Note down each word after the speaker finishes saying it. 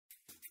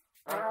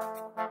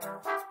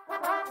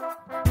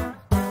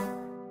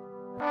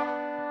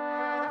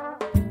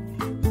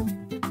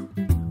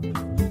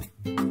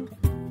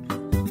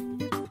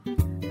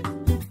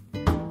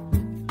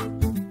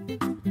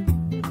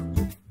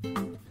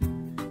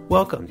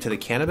Welcome to the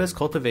Cannabis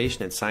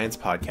Cultivation and Science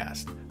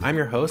Podcast. I'm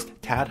your host,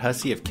 Tad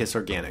Hussey of KISS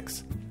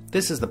Organics.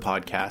 This is the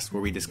podcast where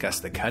we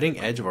discuss the cutting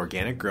edge of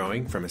organic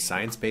growing from a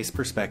science-based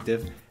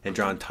perspective and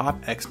draw on top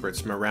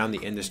experts from around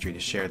the industry to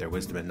share their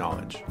wisdom and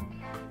knowledge.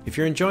 If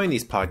you're enjoying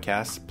these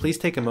podcasts, please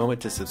take a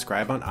moment to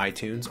subscribe on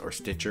iTunes or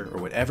Stitcher or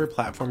whatever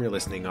platform you're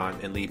listening on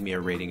and leave me a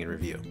rating and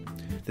review.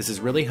 This is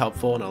really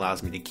helpful and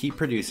allows me to keep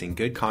producing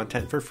good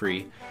content for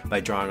free by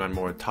drawing on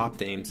more top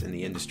names in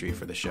the industry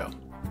for the show.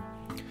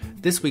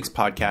 This week's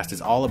podcast is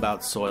all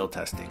about soil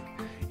testing.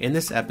 In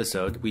this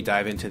episode, we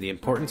dive into the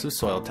importance of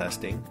soil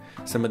testing,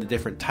 some of the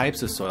different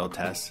types of soil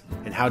tests,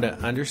 and how to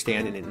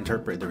understand and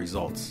interpret the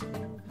results.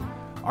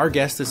 Our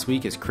guest this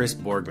week is Kris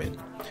Borgman.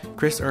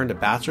 Kris earned a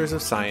Bachelors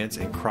of Science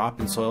in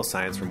Crop and Soil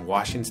Science from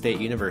Washington State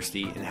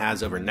University and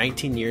has over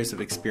 19 years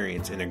of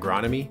experience in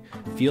agronomy,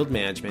 field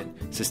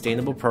management,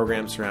 sustainable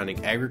programs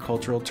surrounding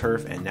agricultural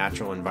turf and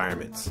natural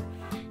environments.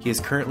 He is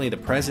currently the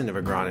President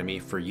of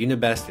Agronomy for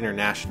UNIBEST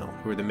International,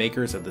 who are the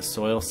makers of the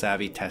Soil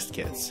Savvy test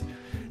kits.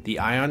 The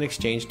ion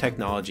exchange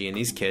technology in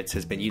these kits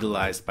has been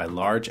utilized by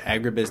large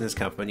agribusiness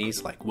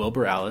companies like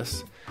Wilbur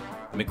Ellis,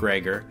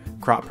 McGregor,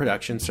 Crop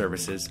Production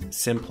Services,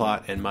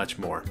 Simplot, and much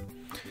more.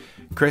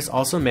 Kris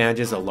also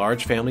manages a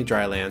large family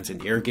drylands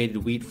and irrigated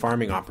wheat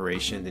farming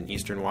operation in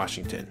eastern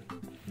Washington.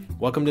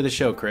 Welcome to the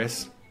show,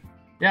 Kris.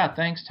 Yeah,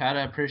 thanks, Tad.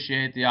 I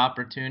appreciate the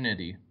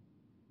opportunity.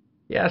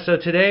 Yeah, so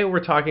today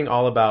we're talking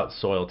all about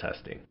soil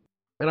testing.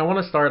 And I want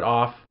to start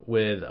off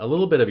with a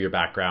little bit of your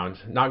background,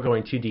 not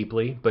going too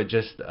deeply, but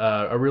just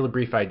a really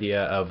brief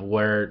idea of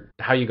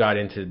how you got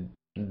into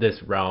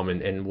this realm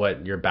and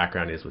what your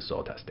background is with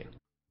soil testing.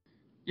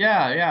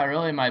 Yeah,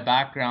 really my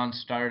background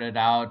started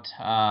out,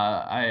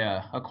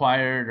 I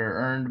acquired or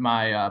earned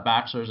my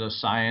Bachelors of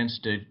Science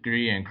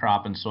degree in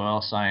Crop and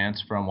Soil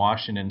Science from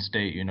Washington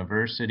State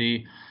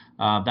University.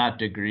 That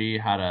degree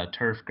had a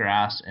turf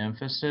grass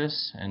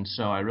emphasis, and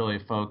so I really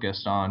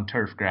focused on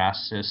turf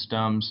grass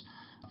systems.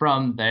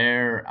 From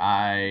there,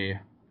 I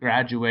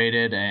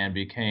graduated and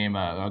became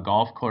a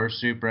golf course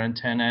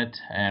superintendent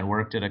and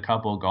worked at a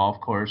couple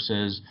golf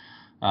courses,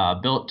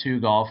 built 2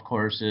 golf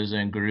courses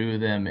and grew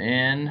them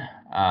in.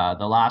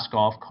 The last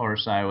golf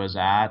course I was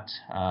at,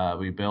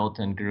 we built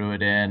and grew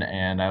it in,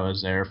 and I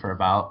was there for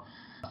about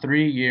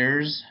 3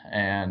 years.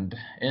 And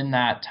in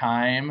that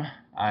time,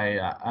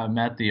 I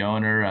met the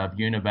owner of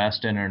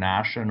UNIBEST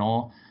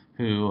International,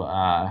 who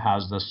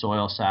has the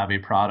Soil Savvy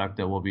product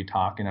that we'll be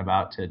talking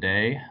about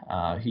today.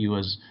 He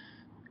was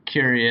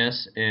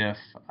curious if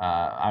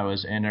I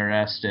was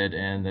interested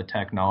in the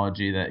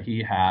technology that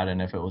he had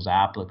and if it was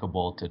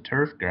applicable to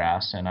turf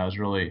grass, and I was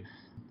really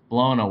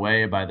blown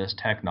away by this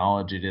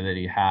technology that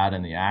he had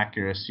and the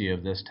accuracy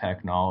of this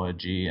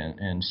technology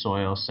and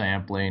soil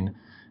sampling.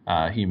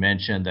 He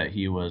mentioned that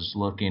he was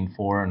looking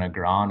for an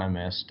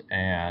agronomist,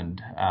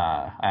 and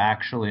I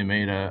actually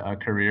made a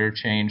career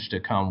change to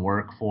come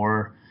work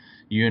for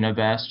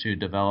UNIBEST, who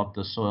developed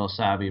the Soil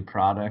Savvy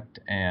product,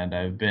 and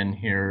I've been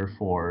here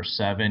for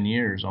 7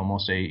 years,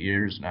 almost 8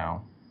 years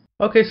now.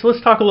 Okay, so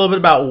let's talk a little bit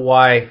about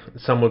why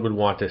someone would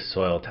want to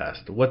soil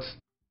test.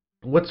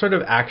 What sort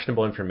of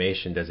actionable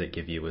information does it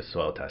give you with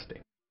soil testing?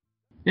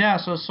 Yeah,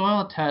 so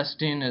soil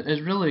testing is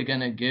really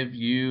going to give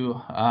you,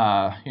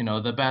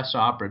 the best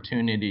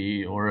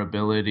opportunity or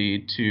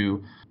ability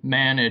to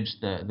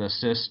manage the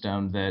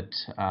system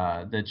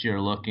that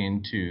you're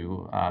looking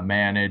to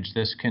manage.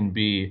 This can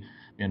be,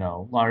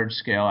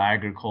 large-scale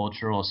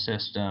agricultural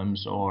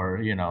systems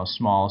or,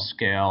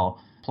 small-scale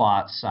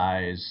plot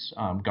size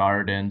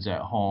gardens at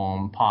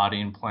home,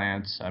 potting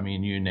plants,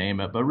 you name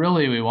it. But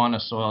really, we want a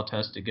soil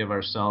test to give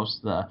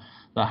ourselves the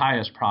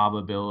highest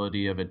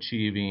probability of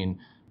achieving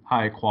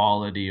high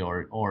quality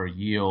or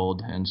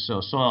yield. And so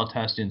soil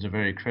testing is a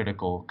very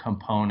critical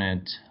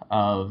component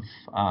of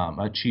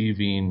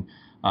achieving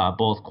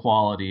both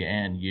quality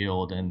and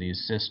yield in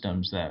these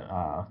systems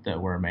that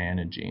we're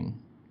managing.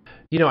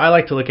 I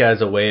like to look at it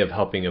as a way of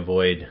helping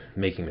avoid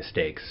making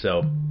mistakes.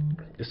 So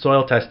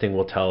soil testing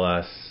will tell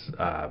us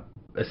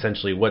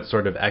essentially what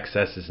sort of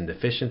excesses and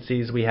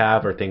deficiencies we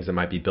have or things that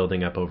might be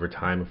building up over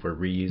time if we're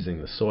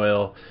reusing the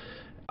soil.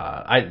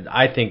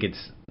 I think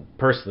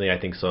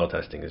soil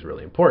testing is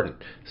really important.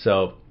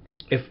 So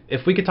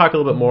if we could talk a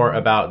little bit more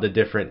about the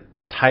different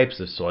types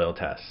of soil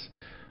tests.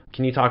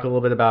 Can you talk a little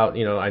bit about,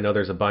 I know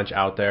there's a bunch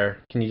out there.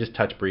 Can you just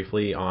touch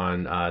briefly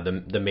on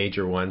the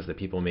major ones that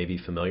people may be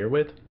familiar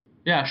with?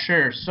 Yeah,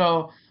 sure.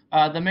 So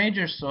the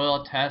major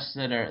soil tests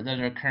that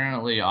are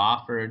currently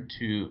offered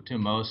to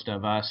most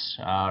of us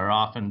are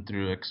often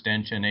through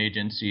extension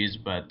agencies,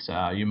 but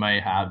you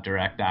might have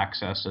direct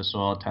access to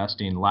soil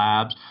testing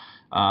labs.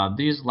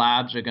 These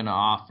labs are going to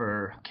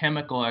offer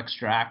chemical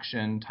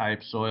extraction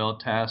type soil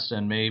tests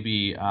and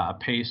maybe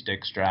paste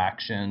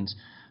extractions.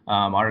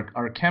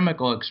 Our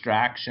chemical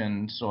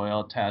extraction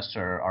soil tests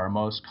are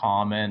most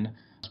common,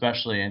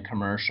 especially in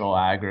commercial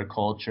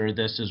agriculture.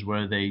 This is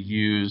where they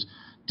use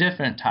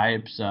different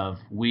types of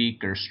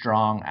weak or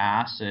strong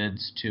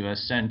acids to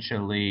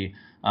essentially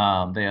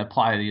They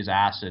apply these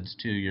acids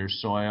to your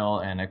soil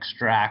and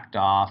extract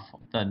off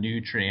the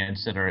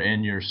nutrients that are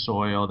in your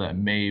soil that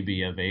may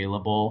be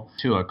available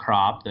to a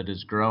crop that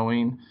is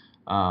growing.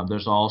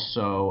 There's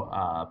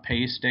also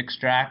paste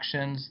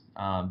extractions.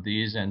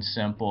 These in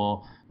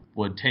simple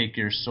would take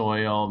your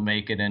soil,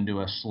 make it into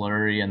a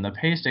slurry, and the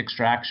paste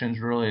extractions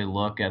really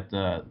look at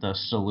the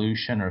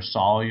solution or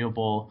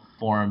soluble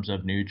forms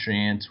of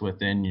nutrients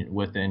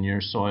within your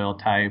soil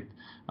type.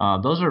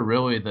 Those are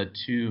really the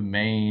two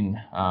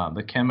main,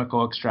 the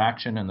chemical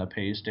extraction and the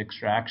paste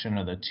extraction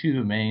are the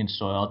two main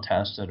soil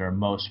tests that are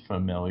most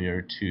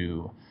familiar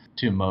to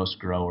most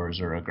growers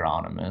or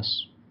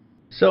agronomists.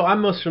 So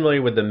I'm most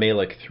familiar with the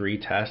Malick 3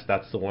 test.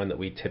 That's the one that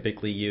we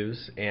typically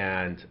use.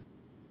 And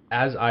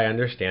as I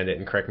understand it,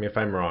 and correct me if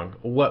I'm wrong,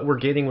 what we're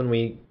getting when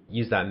we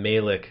use that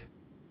Malick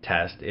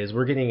test is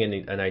we're getting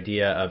an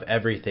idea of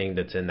everything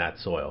that's in that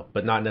soil,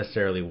 but not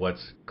necessarily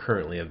what's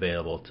currently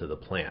available to the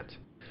plant.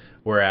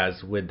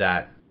 Whereas with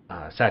that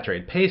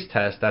saturated paste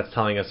test, that's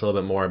telling us a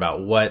little bit more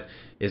about what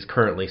is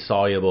currently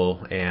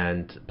soluble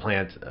and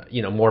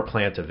more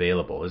plant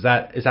available. Is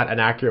that an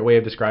accurate way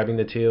of describing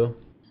the two?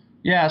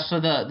 Yeah, so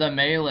the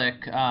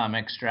Malick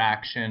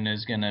extraction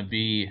is going to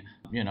be,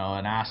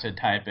 an acid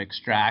type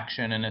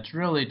extraction, and it's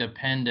really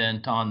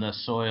dependent on the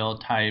soil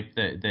type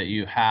that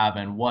you have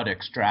and what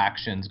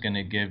extraction is going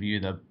to give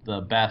you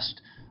the best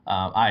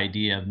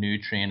idea of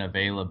nutrient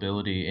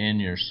availability in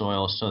your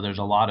soil. So there's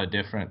a lot of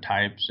different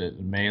types,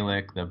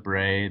 Malick, the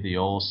Bray, the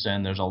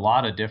Olson. There's a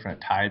lot of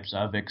different types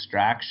of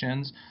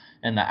extractions,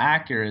 and the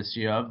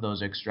accuracy of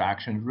those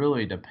extractions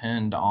really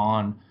depend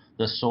on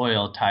the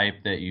soil type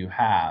that you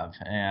have.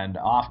 And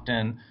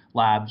often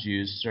labs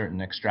use certain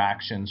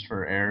extractions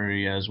for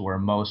areas where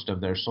most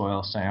of their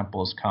soil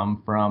samples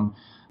come from.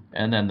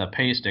 And then the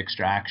paste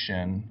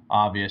extraction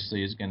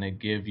obviously is going to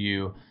give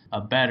you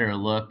a better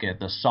look at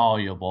the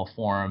soluble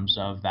forms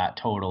of that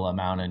total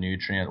amount of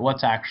nutrient,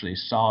 what's actually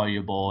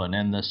soluble and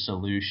in the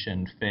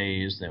solution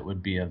phase that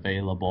would be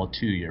available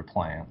to your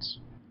plants.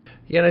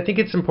 Yeah, and I think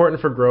it's important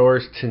for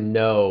growers to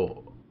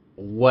know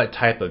what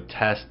type of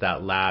test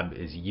that lab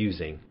is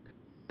using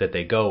that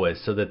they go with,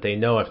 so that they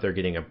know if they're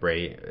getting a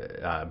Bray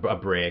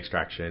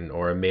extraction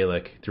or a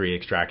Malick 3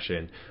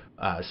 extraction,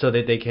 so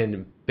that they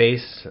can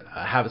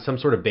have some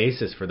sort of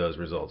basis for those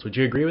results. Would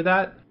you agree with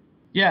that?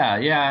 Yeah,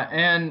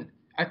 and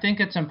I think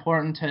it's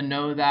important to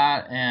know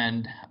that.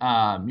 And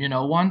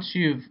once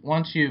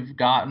you've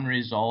gotten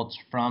results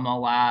from a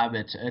lab,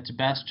 it's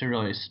best to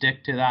really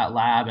stick to that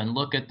lab and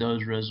look at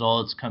those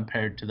results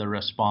compared to the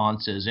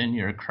responses in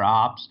your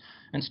crops,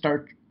 and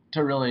start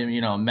to really,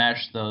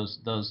 mesh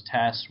those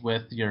tests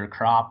with your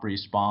crop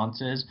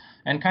responses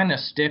and kind of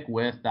stick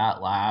with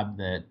that lab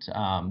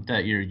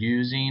that you're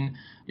using.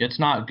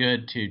 It's not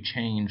good to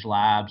change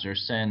labs or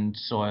send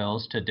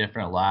soils to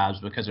different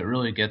labs, because it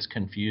really gets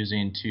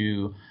confusing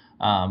to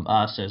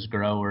us as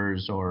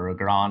growers or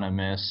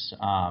agronomists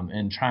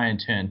in trying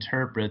to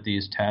interpret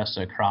these tests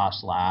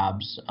across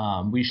labs.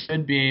 We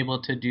should be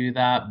able to do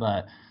that,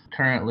 but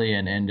currently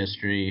in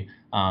industry,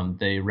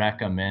 they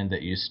recommend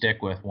that you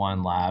stick with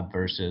one lab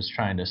versus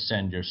trying to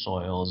send your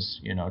soils,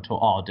 to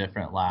all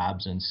different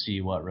labs and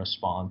see what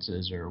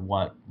responses or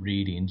what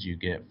readings you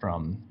get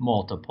from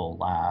multiple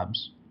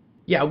labs.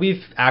 Yeah,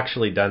 we've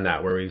actually done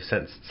that, where we've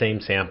sent same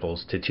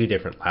samples to two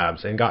different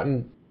labs and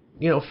gotten,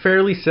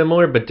 fairly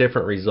similar but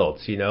different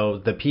results.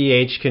 The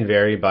pH can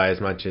vary by as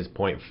much as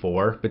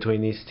 0.4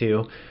 between these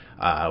two.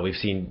 We've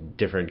seen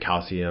different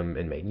calcium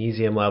and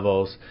magnesium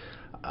levels.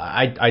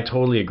 I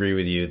totally agree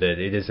with you that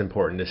it is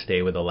important to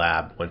stay with a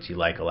lab once you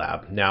like a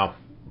lab. Now,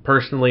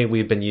 personally,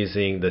 we've been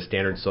using the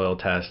standard soil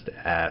test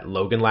at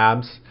Logan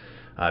Labs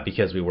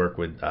because we've worked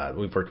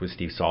with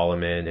Steve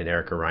Solomon and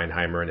Erica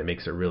Reinheimer, and it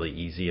makes it really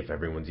easy if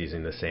everyone's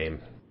using the same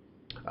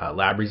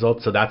lab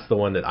results. So that's the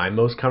one that I'm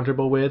most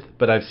comfortable with.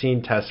 But I've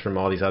seen tests from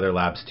all these other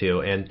labs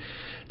too, and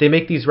they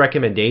make these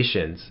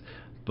recommendations,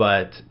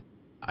 but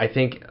I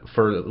think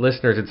for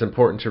listeners, it's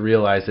important to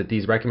realize that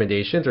these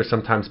recommendations are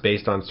sometimes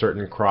based on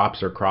certain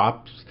crops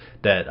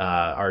that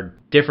are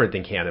different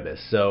than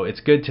cannabis. So it's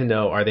good to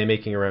know, are they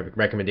making a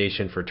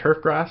recommendation for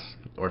turfgrass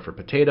or for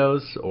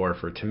potatoes or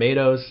for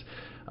tomatoes?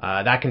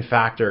 That can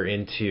factor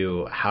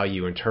into how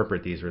you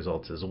interpret these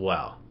results as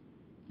well.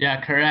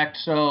 Yeah, correct.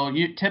 So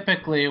you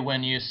typically,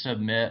 when you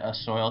submit a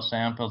soil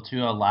sample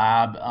to a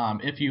lab,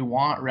 if you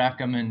want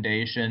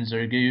recommendations,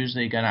 they're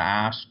usually going to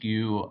ask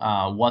you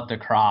what the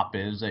crop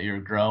is that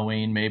you're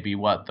growing, maybe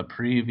what the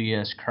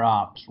previous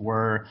crops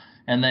were,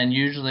 and then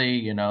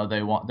usually,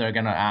 they're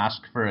going to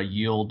ask for a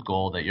yield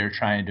goal that you're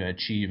trying to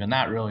achieve, and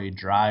that really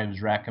drives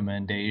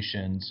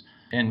recommendations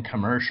in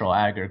commercial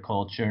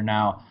agriculture.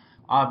 Now,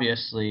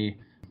 obviously,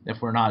 if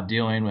we're not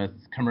dealing with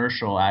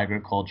commercial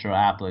agricultural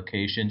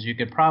applications, you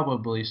could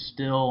probably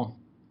still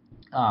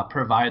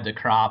provide the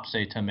crop,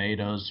 say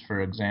tomatoes, for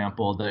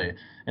example.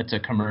 It's a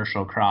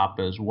commercial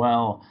crop as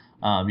well.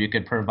 You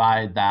could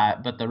provide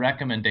that, but the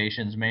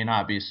recommendations may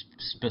not be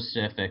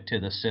specific to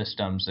the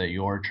systems that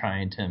you're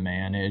trying to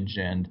manage.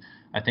 And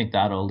I think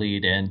that'll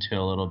lead into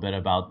a little bit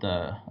about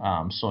the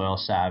soil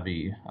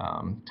savvy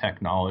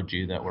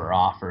technology that we're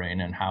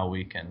offering and how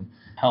we can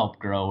help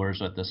growers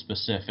with the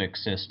specific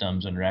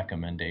systems and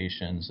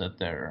recommendations that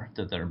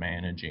they're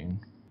managing.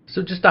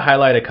 So just to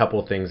highlight a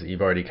couple things that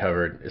you've already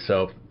covered.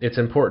 So it's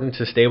important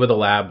to stay with a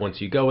lab.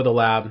 Once you go with a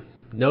lab,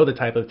 know the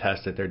type of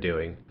test that they're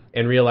doing,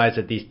 and realize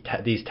that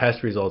these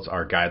test results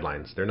are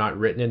guidelines. They're not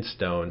written in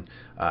stone.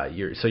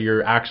 So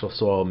your actual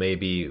soil may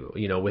be,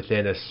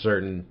 within a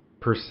certain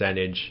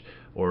percentage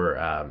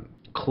or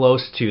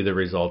close to the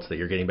results that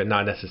you're getting, but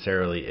not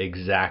necessarily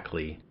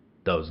exactly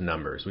those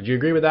numbers. Would you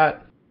agree with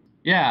that?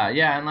 Yeah,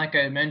 and like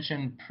I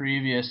mentioned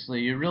previously,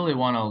 you really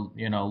want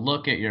to,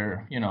 look at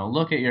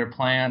your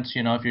plants.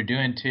 If you're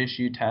doing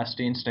tissue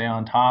testing, stay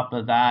on top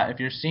of that. If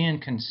you're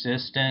seeing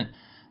consistent,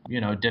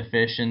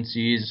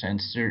 deficiencies in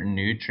certain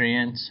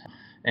nutrients,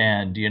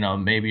 and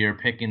maybe you're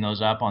picking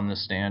those up on the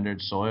standard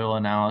soil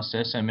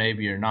analysis, and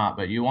maybe you're not,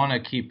 but you want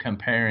to keep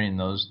comparing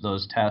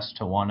those tests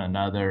to one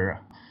another.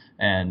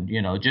 And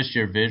just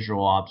your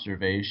visual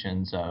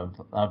observations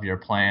of your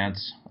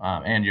plants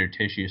and your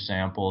tissue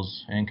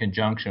samples in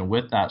conjunction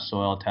with that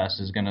soil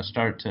test is going to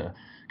start to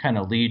kind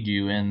of lead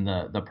you in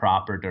the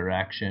proper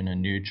direction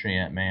and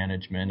nutrient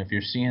management. If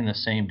you're seeing the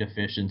same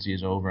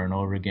deficiencies over and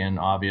over again,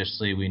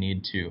 obviously we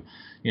need to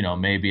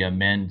maybe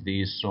amend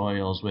these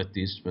soils with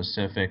these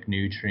specific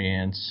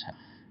nutrients.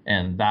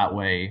 And that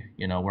way,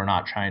 we're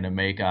not trying to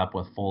make up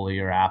with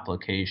foliar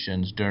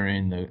applications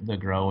during the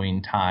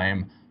growing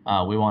time.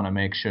 We want to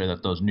make sure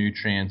that those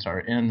nutrients are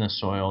in the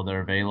soil,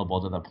 they're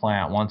available to the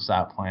plant once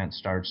that plant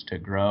starts to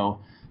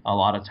grow. A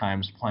lot of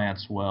times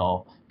plants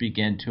will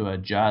begin to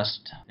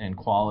adjust in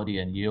quality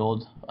and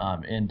yield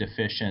in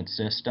deficient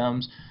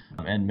systems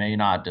and may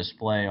not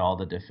display all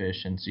the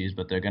deficiencies,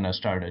 but they're going to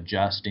start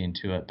adjusting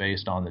to it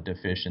based on the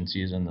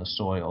deficiencies in the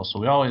soil. So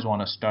we always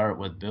want to start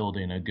with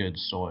building a good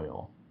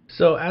soil.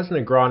 So as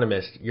an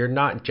agronomist, you're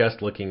not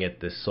just looking at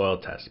this soil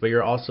test, but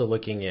you're also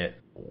looking at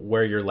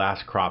where your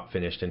last crop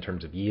finished in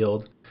terms of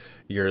yield.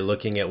 You're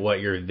looking at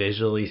what you're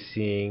visually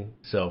seeing.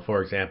 So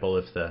for example,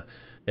 if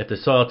the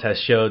soil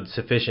test showed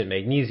sufficient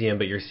magnesium,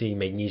 but you're seeing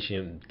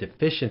magnesium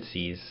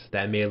deficiencies,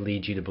 that may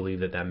lead you to believe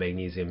that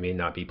magnesium may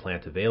not be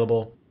plant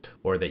available,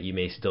 or that you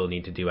may still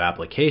need to do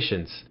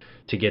applications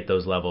to get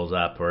those levels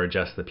up or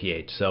adjust the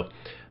pH. So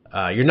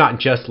you're not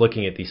just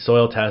looking at these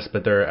soil tests,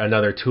 but they're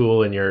another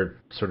tool in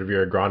your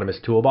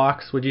agronomist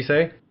toolbox, would you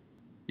say?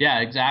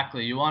 Yeah,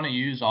 exactly. You want to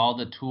use all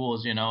the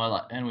tools,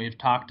 and we've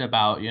talked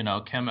about,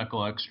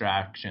 chemical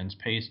extractions,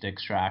 paste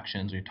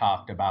extractions. We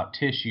talked about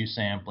tissue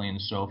sampling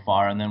so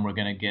far, and then we're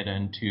going to get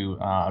into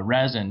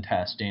resin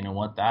testing and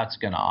what that's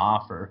going to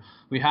offer.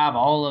 We have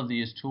all of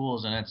these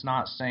tools, and it's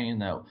not saying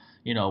that,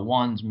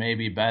 one's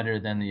maybe better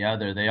than the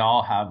other. They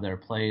all have their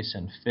place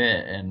and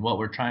fit, and what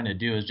we're trying to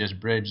do is just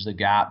bridge the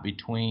gap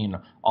between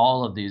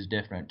all of these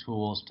different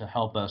tools to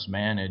help us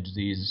manage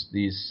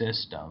these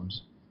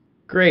systems.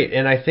 Great,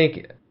 and I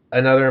think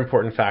another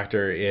important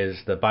factor is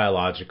the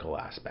biological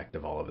aspect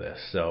of all of this.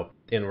 So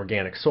in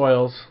organic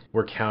soils,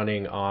 we're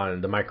counting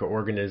on the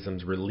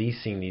microorganisms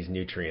releasing these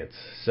nutrients.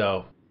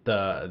 So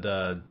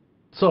the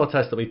soil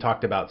test that we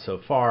talked about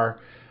so far,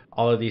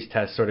 all of these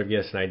tests sort of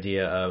give us an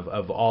idea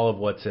of all of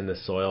what's in the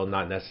soil,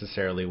 not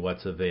necessarily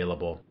what's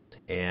available.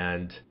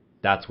 And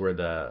that's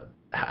where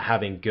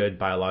having good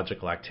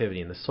biological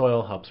activity in the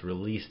soil helps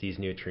release these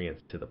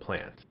nutrients to the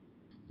plant.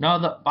 No,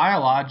 the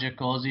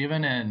biologicals,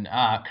 even in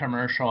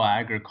commercial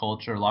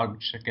agriculture,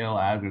 large-scale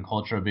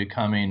agriculture, are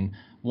becoming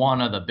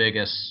one of the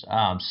biggest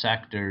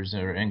sectors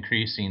or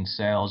increasing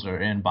sales are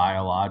in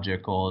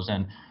biologicals.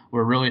 And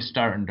we're really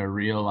starting to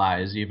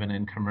realize, even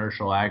in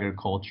commercial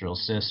agricultural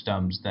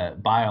systems,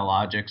 that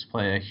biologics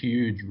play a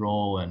huge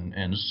role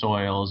in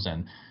soils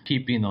and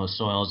keeping those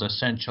soils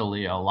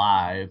essentially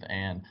alive.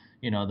 And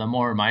the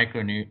more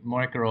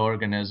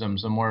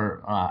microorganisms, the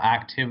more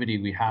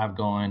activity we have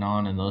going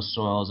on in those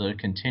soils that are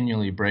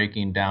continually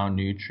breaking down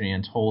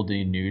nutrients,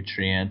 holding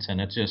nutrients,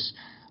 and it's just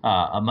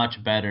a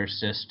much better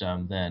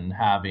system than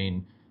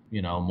having,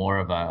 more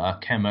of a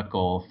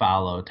chemical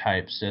fallow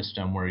type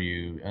system where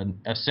you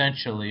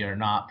essentially are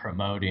not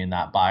promoting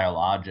that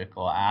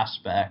biological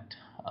aspect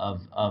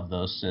of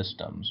those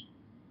systems.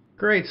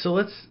 Great. So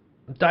let's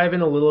dive in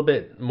a little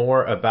bit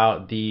more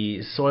about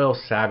the soil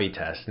savvy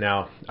test.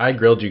 Now, I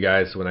grilled you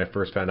guys when I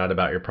first found out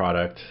about your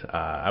product.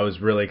 I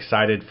was really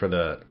excited for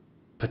the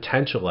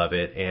potential of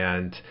it,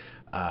 and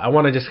I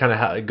want to just kind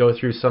of go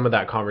through some of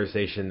that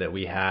conversation that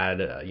we had,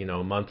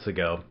 months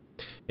ago,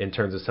 in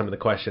terms of some of the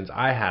questions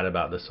I had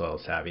about the soil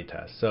savvy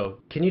test. So,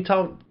 can you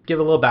give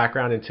a little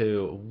background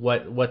into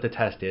what the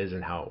test is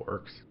and how it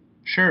works?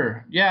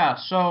 Sure. Yeah.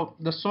 So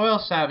the soil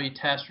savvy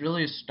test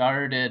really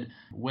started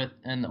with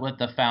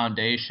the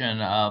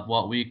foundation of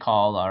what we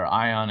call our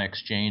ion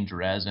exchange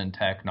resin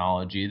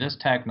technology. This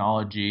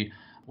technology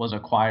was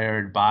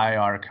acquired by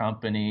our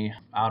company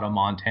out of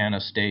Montana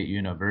State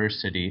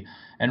University.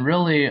 And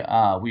really,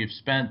 we've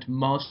spent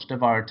most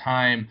of our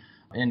time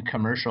in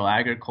commercial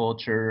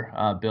agriculture,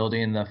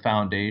 building the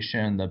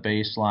foundation, the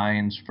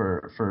baselines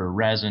for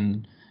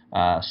resin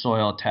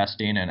soil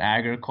testing and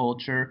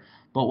agriculture.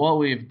 But what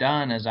we've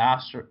done is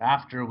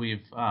after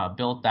we've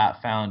built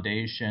that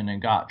foundation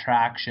and got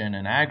traction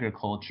in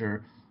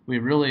agriculture, we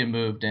really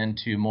moved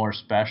into more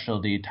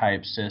specialty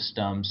type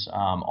systems,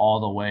 all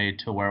the way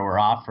to where we're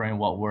offering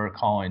what we're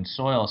calling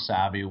soil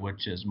savvy,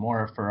 which is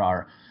more for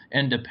our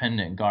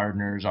independent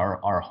gardeners,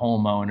 our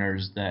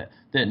homeowners that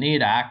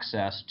need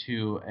access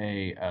to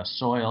a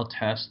soil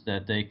test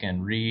that they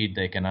can read,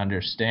 they can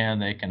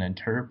understand, they can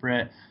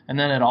interpret, and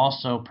then it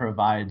also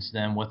provides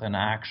them with an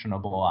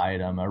actionable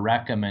item, a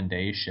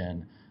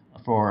recommendation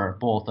for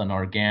both an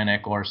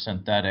organic or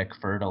synthetic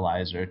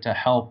fertilizer to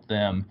help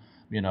them,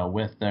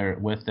 with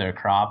their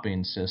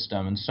cropping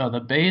system. And so the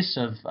base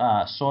of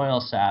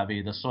Soil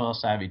Savvy, the Soil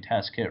Savvy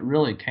test kit,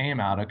 really came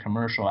out of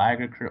commercial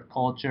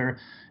agriculture.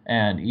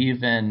 And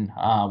even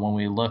when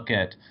we look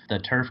at the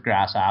turf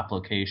grass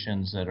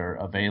applications that are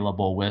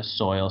available with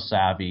Soil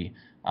Savvy,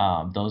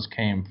 those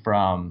came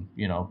from,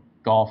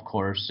 golf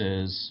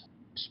courses,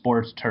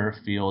 sports turf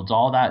fields,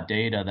 all that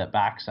data that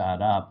backs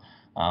that up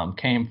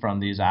came from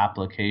these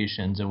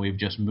applications, and we've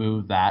just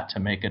moved that to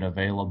make it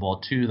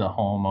available to the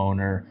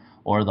homeowner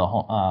or the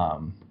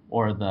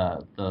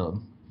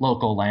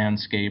local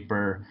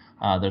landscaper.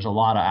 There's a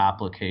lot of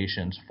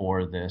applications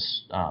for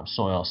this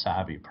Soil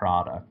Savvy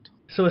product.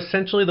 So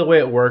essentially the way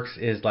it works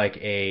is like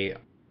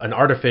an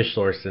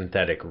artificial or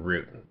synthetic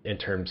root in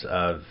terms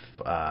of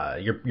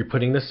you're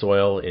putting the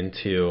soil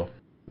into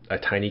a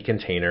tiny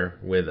container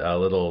with a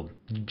little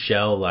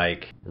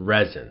gel-like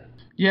resin.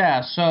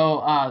 Yeah,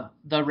 so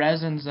the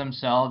resins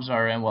themselves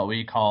are in what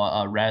we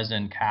call a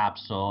resin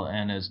capsule,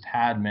 and as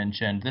Tad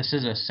mentioned, this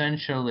is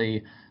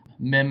essentially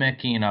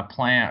mimicking a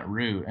plant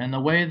root. And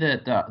the way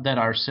that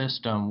our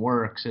system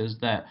works is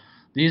that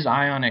these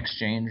ion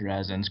exchange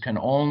resins can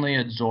only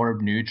absorb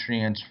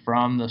nutrients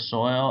from the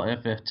soil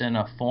if it's in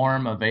a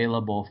form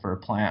available for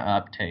plant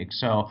uptake.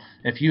 So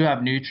if you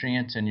have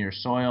nutrients in your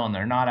soil and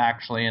they're not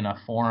actually in a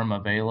form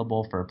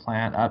available for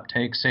plant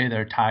uptake, say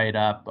they're tied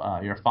up,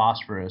 your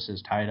phosphorus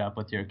is tied up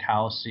with your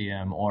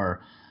calcium,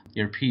 or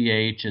your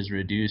pH is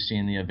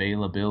reducing the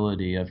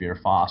availability of your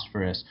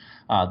phosphorus,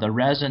 the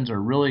resins are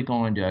really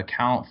going to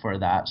account for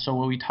that. So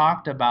when we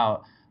talked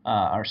about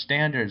our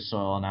standard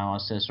soil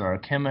analysis or our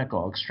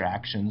chemical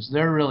extractions,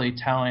 they're really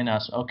telling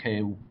us,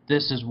 okay,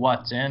 this is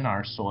what's in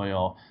our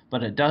soil,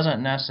 but it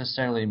doesn't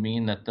necessarily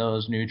mean that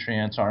those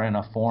nutrients are in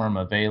a form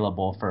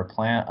available for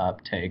plant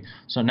uptake.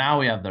 So now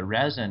we have the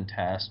resin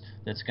test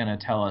that's going to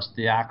tell us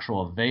the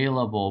actual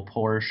available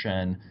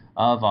portion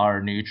of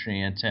our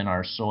nutrients in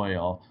our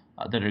soil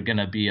that are going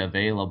to be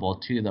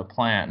available to the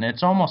plant. And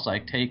it's almost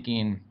like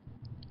taking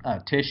a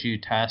tissue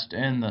test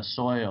in the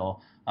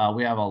soil.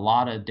 We have a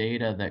lot of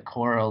data that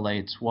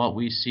correlates what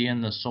we see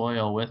in the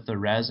soil with the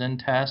resin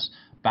test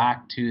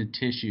back to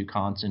tissue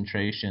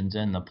concentrations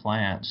in the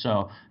plant.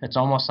 So it's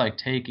almost like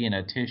taking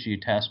a tissue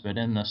test but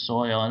in the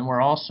soil. And we're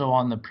also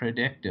on the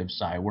predictive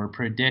side. We're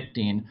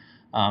predicting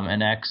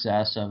an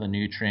excess of a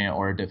nutrient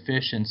or a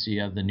deficiency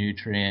of the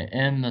nutrient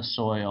in the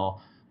soil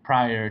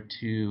prior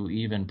to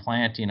even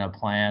planting a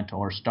plant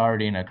or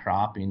starting a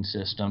cropping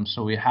system.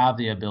 So we have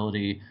the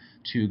ability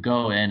to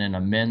go in and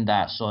amend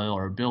that soil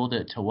or build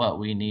it to what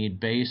we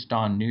need based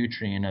on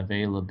nutrient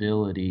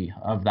availability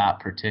of that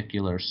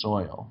particular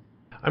soil.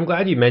 I'm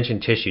glad you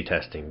mentioned tissue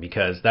testing,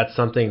 because that's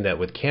something that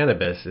with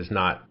cannabis is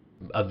not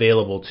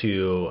available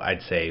to,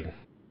 I'd say,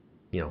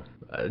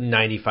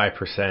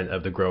 95%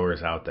 of the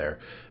growers out there,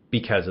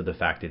 because of the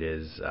fact it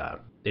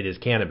is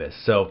cannabis.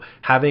 So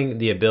having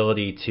the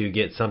ability to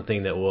get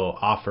something that will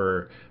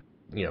offer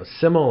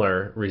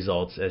similar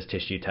results as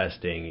tissue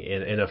testing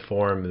in a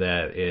form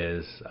that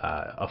is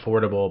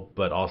affordable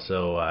but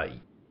also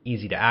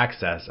easy to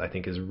access, I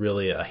think is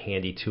really a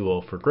handy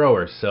tool for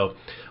growers. So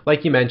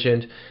like you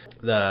mentioned,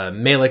 the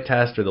Malik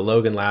test or the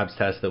Logan Labs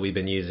test that we've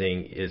been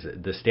using is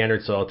the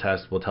standard soil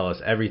test will tell us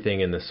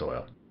everything in the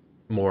soil,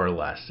 more or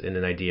less, in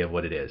an idea of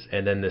what it is.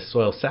 And then the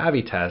Soil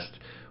Savvy test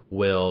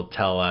will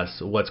tell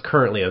us what's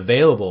currently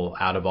available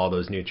out of all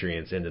those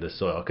nutrients into the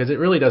soil, because it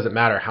really doesn't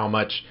matter how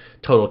much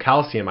total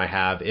calcium I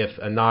have if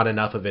not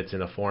enough of it's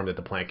in a form that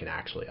the plant can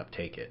actually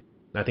uptake it.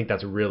 And I think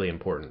that's really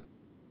important.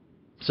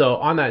 So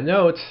on that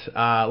note,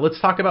 let's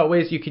talk about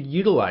ways you could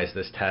utilize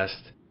this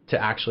test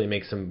to actually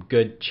make some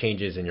good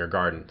changes in your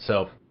garden.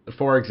 So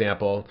for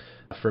example,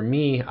 for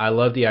me, I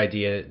love the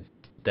idea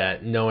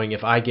that knowing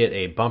if I get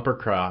a bumper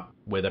crop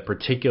with a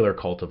particular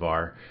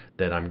cultivar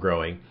that I'm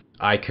growing,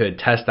 I could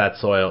test that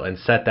soil and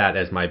set that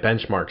as my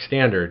benchmark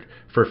standard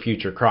for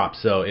future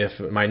crops. So if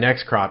my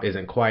next crop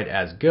isn't quite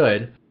as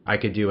good, I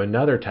could do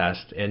another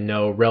test and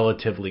know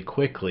relatively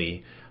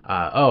quickly,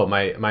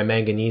 my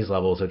manganese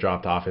levels have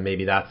dropped off and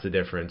maybe that's the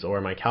difference, or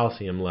my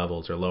calcium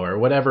levels are lower,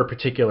 whatever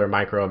particular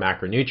micro or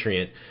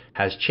macronutrient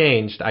has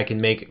changed. I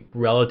can make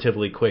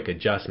relatively quick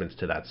adjustments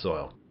to that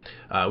soil.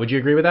 Would you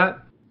agree with that?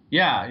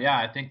 Yeah,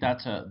 I think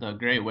that's the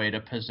great way to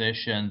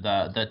position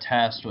the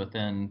test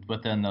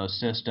within those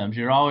systems.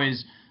 You're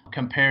always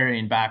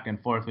comparing back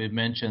and forth. We've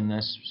mentioned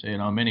this,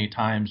 many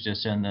times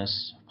just in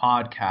this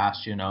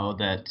podcast,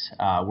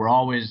 that we're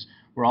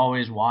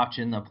always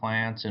watching the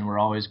plants, and we're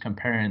always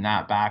comparing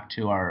that back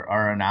to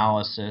our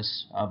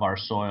analysis of our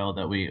soil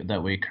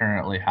that we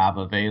currently have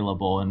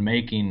available, and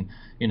making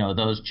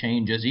those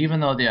changes, even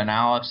though the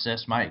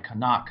analysis might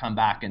not come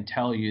back and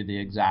tell you the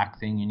exact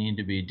thing you need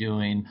to be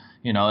doing.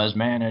 As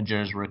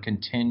managers, we're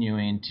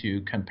continuing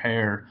to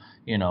compare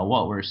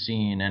what we're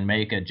seeing and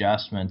make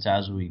adjustments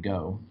as we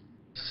go.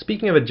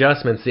 Speaking of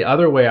adjustments, the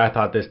other way I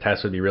thought this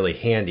test would be really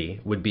handy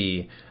would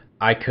be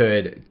I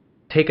could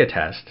take a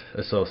test,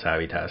 a soil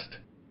savvy test,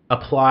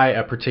 apply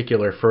a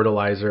particular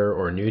fertilizer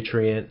or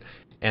nutrient,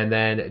 and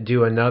then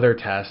do another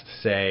test,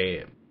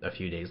 say a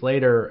few days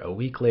later, a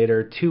week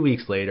later, 2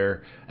 weeks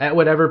later, at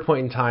whatever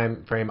point in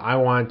time frame I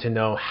want to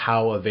know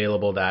how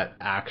available that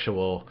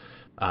actual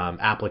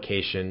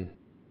application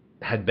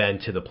had been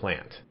to the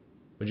plant.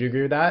 Would you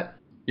agree with that?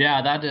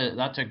 Yeah,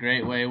 that's a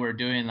great way. We're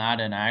doing that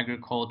in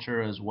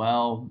agriculture as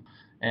well.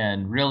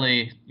 And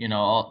really,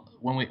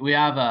 when we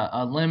have an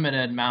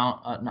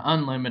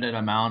unlimited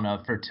amount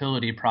of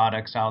fertility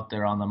products out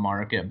there on the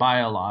market,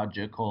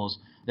 biologicals,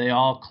 they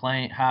all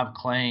have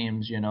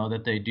claims,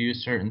 that they do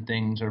certain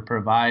things or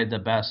provide the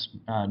best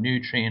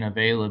nutrient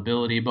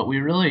availability. But we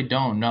really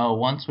don't know.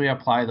 Once we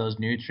apply those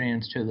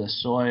nutrients to the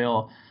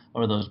soil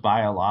or those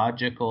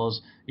biologicals,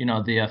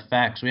 the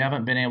effects, we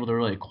haven't been able to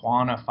really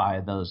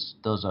quantify those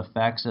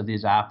effects of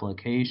these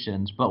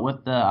applications. But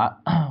with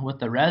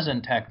the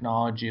resin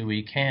technology,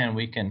 we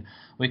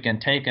can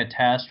take a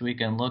test, we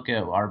can look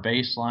at our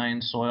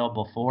baseline soil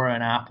before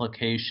an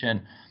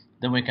application,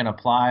 then we can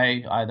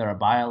apply either a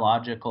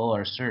biological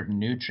or certain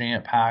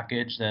nutrient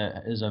package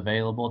that is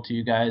available to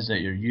you guys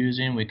that you're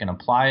using. We can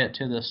apply it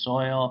to the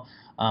soil,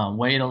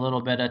 wait a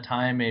little bit of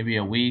time, maybe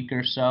a week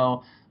or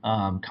so,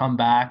 come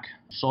back,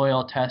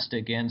 soil test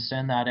again,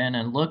 send that in,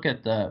 and look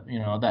at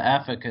the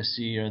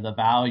efficacy or the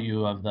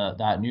value of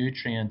that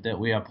nutrient that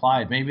we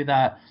applied. Maybe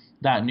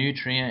that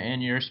nutrient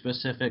in your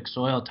specific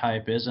soil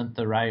type isn't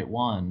the right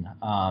one,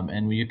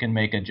 and you can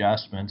make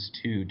adjustments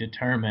to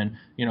determine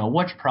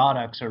which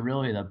products are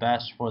really the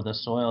best for the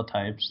soil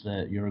types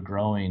that you're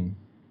growing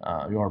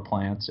your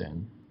plants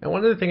in. And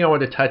one other thing I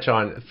wanted to touch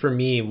on for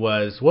me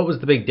was what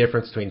was the big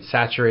difference between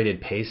saturated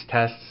paste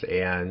tests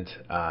and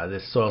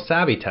this soil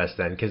savvy test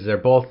then, because they're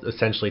both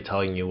essentially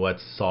telling you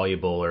what's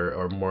soluble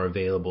or more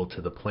available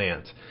to the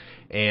plant.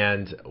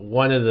 And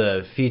one of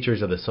the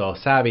features of the soil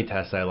savvy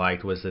test I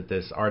liked was that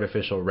this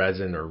artificial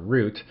resin or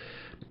root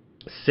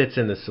sits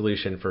in the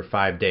solution for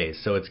 5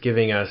 days. So it's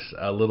giving us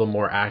a little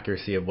more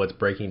accuracy of what's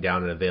breaking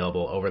down and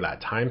available over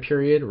that time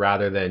period,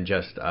 rather than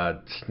just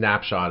a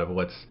snapshot of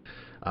what's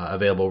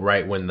available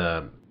right when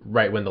the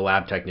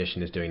lab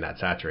technician is doing that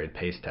saturated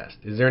paste test.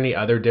 Is there any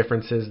other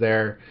differences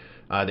there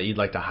that you'd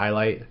like to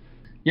highlight?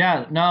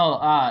 Yeah, no,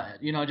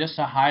 just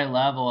a high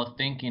level of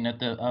thinking of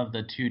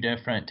the two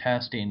different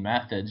testing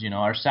methods.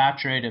 Our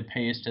saturated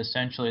paste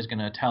essentially is going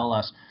to tell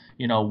us,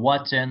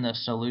 what's in the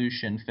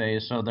solution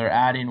phase. So they're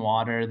adding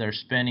water, they're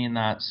spinning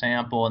that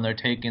sample, and they're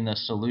taking the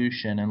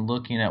solution and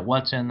looking at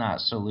what's in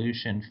that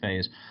solution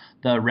phase.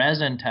 The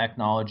resin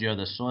technology or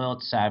the soil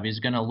savvy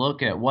is going to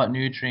look at what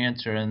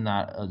nutrients are in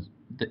that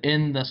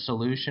in the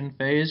solution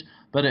phase,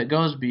 but it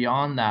goes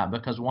beyond that,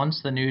 because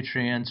once the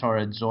nutrients are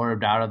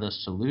absorbed out of the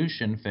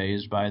solution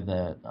phase by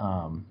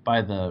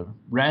the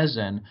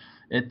resin,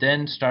 it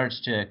then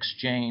starts to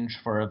exchange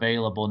for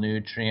available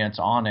nutrients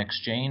on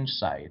exchange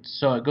sites.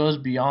 So it goes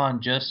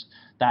beyond just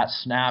that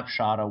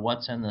snapshot of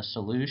what's in the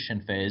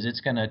solution phase.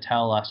 It's going to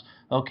tell us,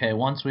 okay,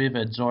 once we've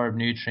absorbed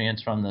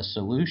nutrients from the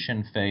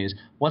solution phase,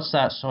 what's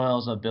that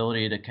soil's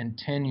ability to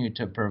continue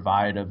to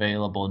provide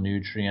available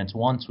nutrients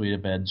once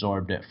we've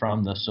absorbed it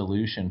from the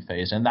solution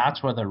phase. And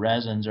that's where the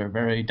resins are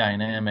very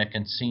dynamic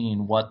and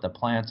seeing what the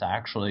plant's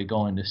actually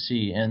going to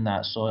see in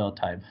that soil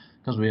type,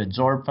 because we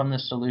absorb from the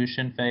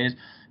solution phase,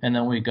 and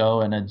then we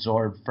go and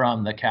absorb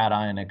from the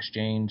cation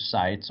exchange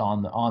sites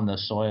on the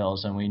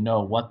soils, and we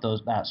know what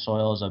that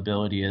soil's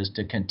ability is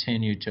to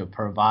continue to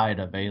provide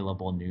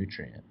available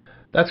nutrient.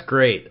 That's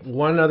great.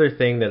 One other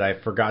thing that I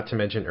forgot to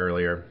mention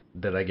earlier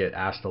that I get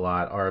asked a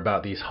lot are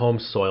about these home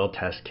soil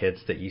test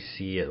kits that you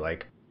see at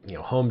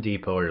Home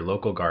Depot or your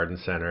local garden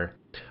center.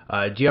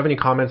 Do you have any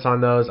comments on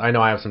those? I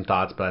know I have some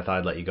thoughts, but I thought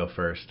I'd let you go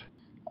first.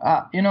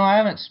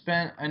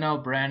 I know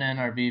Brennan,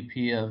 our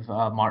VP of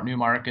New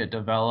Market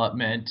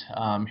Development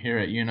here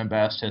at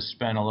UNIBEST, has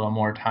spent a little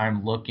more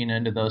time looking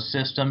into those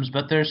systems,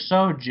 but they're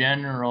so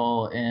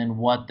general in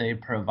what they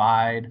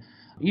provide.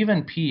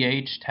 Even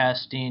pH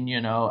testing,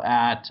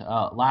 at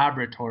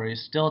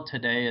laboratories still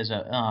today is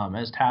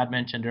as Tad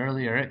mentioned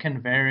earlier, it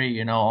can vary,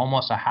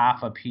 almost a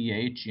half a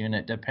pH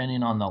unit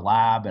depending on the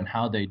lab and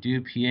how they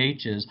do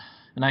pHs.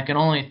 And I can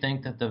only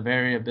think that the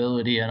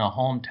variability in a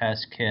home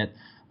test kit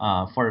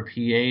for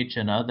pH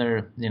and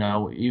other,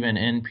 even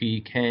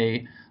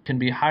NPK can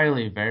be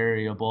highly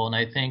variable. And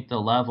I think the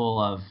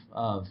level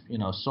of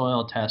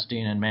soil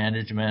testing and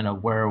management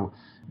of where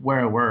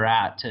we're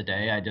at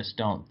today, I just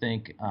don't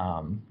think,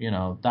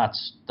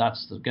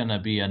 that's going to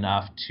be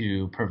enough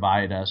to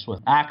provide us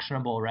with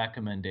actionable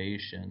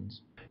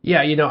recommendations.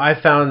 Yeah, I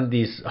found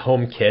these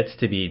home kits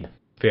to be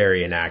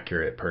very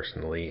inaccurate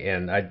personally,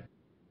 and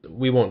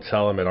we won't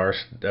sell them at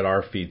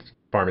our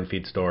farm and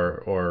feed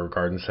store or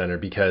garden center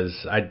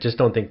because I just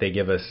don't think they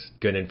give us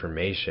good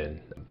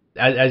information.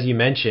 As you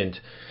mentioned,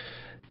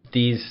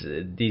 these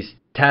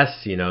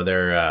tests,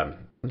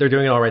 they're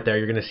doing it all right there.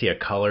 You're going to see a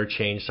color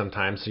change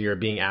sometimes, so you're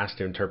being asked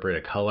to interpret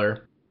a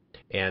color,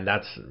 and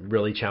that's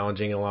really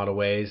challenging in a lot of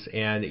ways.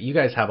 And you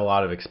guys have a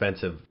lot of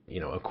expensive,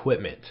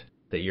 equipment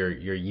that you're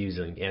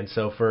using, and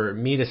so for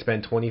me to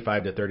spend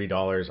 $25 to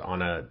 $30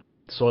 on a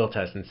soil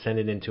test and send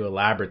it into a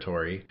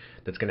laboratory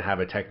that's going to have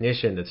a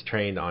technician that's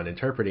trained on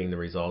interpreting the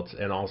results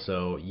and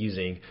also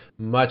using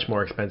much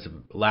more expensive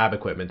lab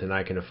equipment than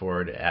I can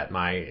afford at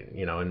my,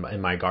 in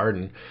my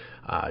garden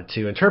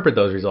to interpret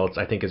those results,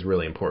 I think is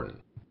really important.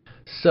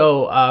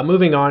 So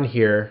moving on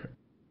here,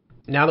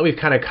 now that we've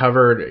kind of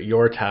covered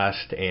your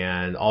test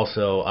and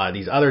also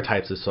these other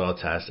types of soil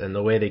tests and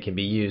the way they can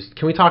be used,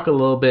 can we talk a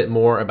little bit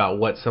more about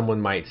what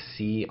someone might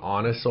see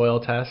on a soil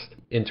test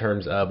in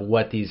terms of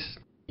what these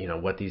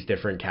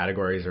different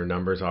categories or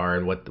numbers are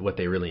and what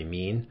they really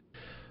mean?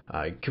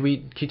 Can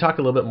you talk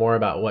a little bit more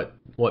about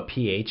what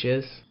pH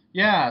is?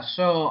 Yeah,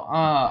 so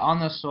on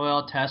the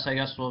soil test, I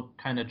guess we'll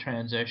kind of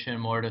transition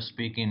more to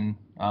speaking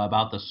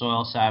about the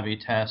soil savvy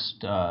test.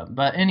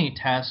 But any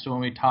test, when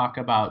we talk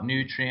about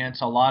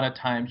nutrients, a lot of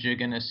times you're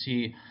going to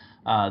see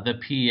the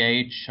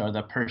pH or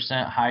the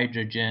percent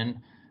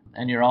hydrogen,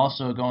 and you're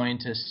also going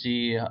to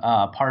see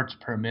parts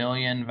per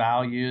million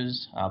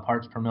values,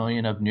 parts per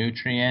million of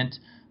nutrient.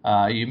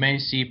 You may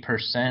see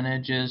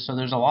percentages, so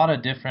there's a lot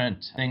of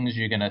different things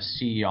you're going to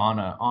see on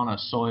a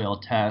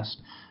soil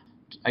test.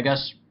 I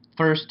guess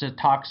first, to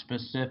talk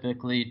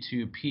specifically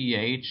to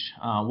pH,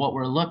 what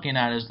we're looking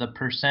at is the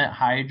percent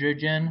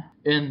hydrogen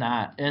in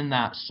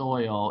that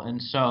soil,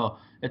 and so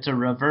it's a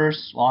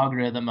reverse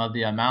logarithm of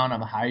the amount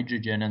of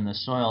hydrogen in the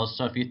soil.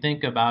 So if you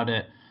think about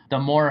it, the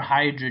more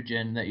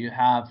hydrogen that you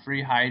have,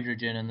 free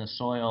hydrogen in the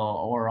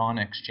soil or on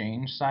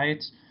exchange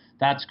sites,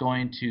 that's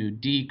going to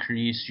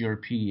decrease your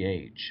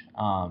pH.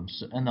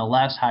 And the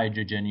less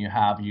hydrogen you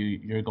have,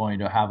 you're going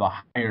to have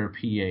a higher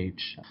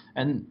pH.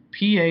 And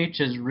pH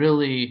is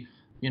really,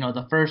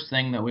 the first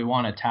thing that we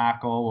want to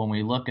tackle when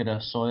we look at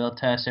a soil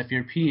test. If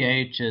your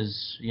pH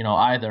is,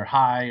 either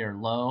high or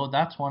low,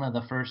 that's one of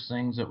the first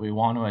things that we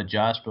want to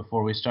adjust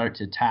before we start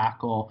to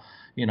tackle,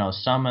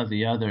 some of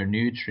the other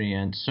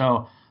nutrients.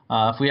 So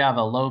if we have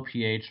a low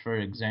pH, for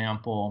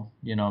example,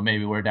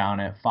 maybe we're down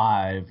at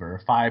 5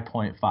 or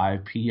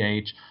 5.5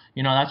 pH,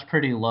 that's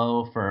pretty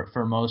low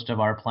for most of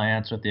our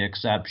plants, with the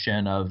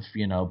exception of,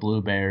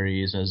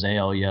 blueberries,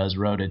 azaleas,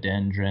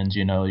 rhododendrons.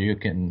 You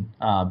can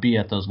be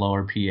at those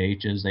lower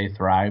pHs. They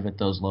thrive at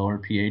those lower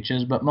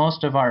pHs, but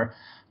most of our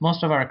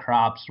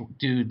crops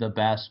do the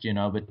best,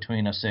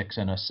 between a 6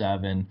 and a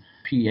 7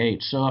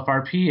 pH. So if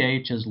our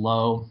pH is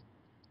low,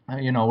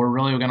 we're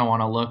really going to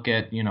want to look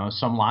at,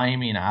 some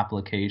liming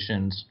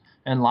applications.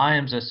 And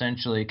lime's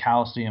essentially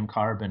calcium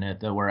carbonate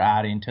that we're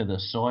adding to the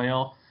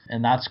soil,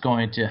 and that's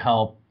going to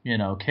help,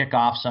 kick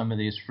off some of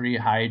these free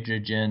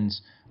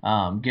hydrogens,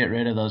 get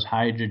rid of those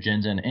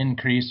hydrogens and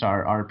increase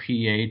our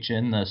pH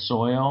in the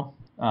soil.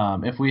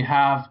 If we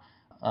have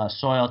a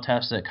soil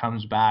test that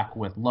comes back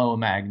with low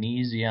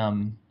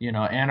magnesium,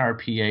 and our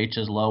pH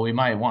is low, we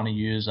might want to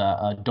use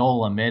a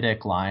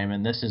dolomitic lime,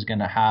 and this is going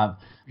to have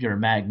your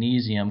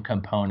magnesium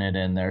component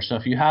in there. So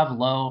if you have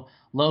low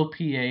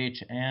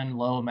pH and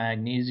low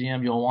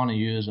magnesium, you'll want to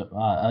use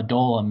a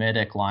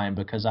dolomitic lime,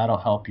 because that'll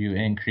help you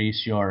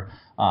increase your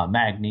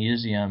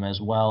magnesium as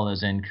well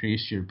as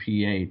increase your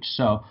pH.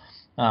 So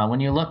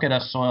when you look at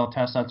a soil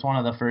test, that's one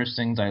of the first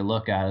things I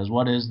look at, is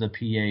what is the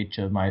pH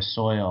of my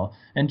soil.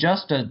 And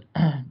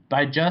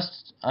by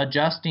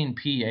adjusting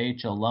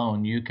pH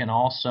alone, you can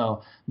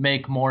also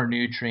make more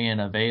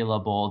nutrient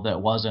available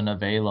that wasn't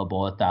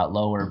available at that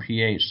lower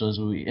pH. So as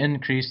we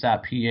increase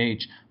that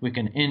pH, we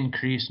can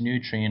increase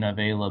nutrient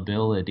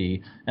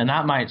availability, and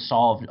that might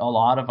solve a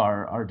lot of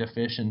our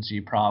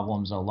deficiency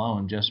problems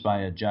alone just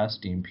by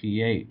adjusting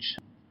pH.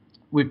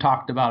 We've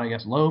talked about, I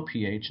guess, low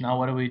pH. Now,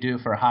 what do we do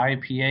for high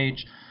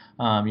pH?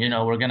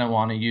 We're going to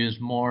want to use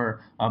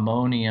more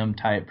ammonium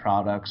type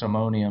products,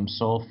 ammonium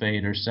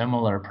sulfate or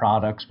similar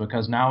products,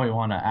 because now we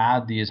want to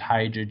add these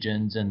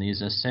hydrogens and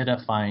these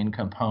acidifying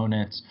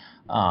components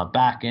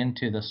back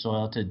into the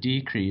soil to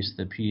decrease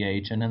the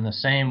pH. And in the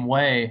same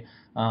way,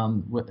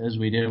 as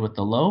we did with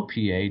the low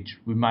pH,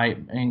 we might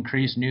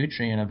increase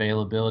nutrient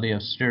availability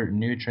of certain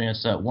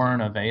nutrients that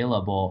weren't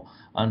available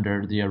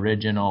under the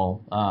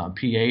original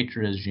pH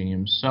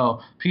regime. So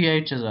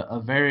pH is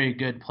a very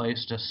good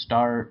place to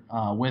start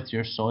with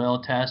your soil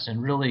test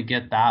and really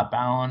get that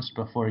balanced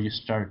before you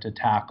start to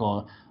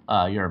tackle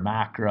your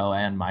macro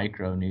and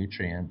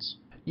micronutrients.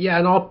 Yeah,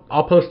 and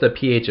I'll post a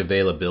pH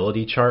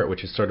availability chart,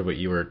 which is sort of what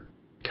you were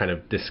kind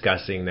of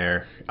discussing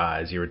there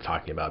as you were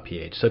talking about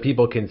pH, so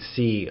people can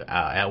see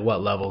at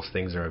what levels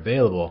things are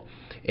available.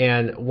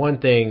 And one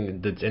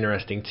thing that's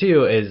interesting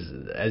too is,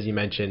 as you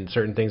mentioned,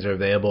 certain things are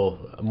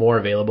more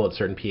available at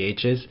certain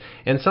pHs,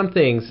 and some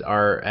things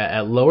are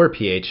at lower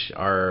pH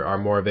are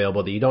more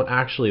available that you don't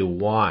actually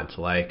want,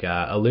 like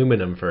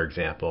aluminum, for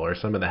example, or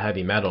some of the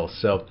heavy metals.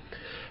 So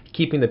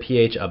keeping the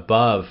pH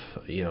above,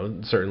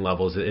 certain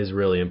levels is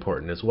really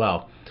important as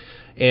well.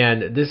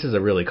 And this is a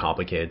really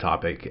complicated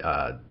topic.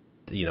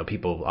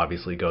 People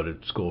obviously go to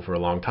school for a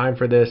long time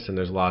for this, and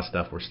there's a lot of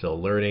stuff we're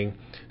still learning.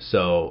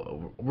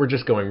 So we're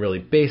just going really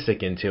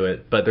basic into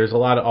it. But there's a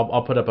lot of,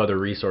 I'll put up other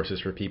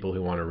resources for people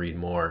who want to read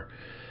more.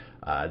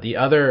 The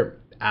other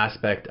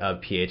aspect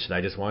of pH that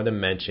I just wanted to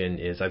mention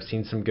is I've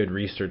seen some good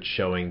research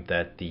showing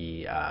that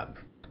the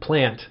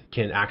plant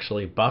can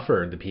actually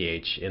buffer the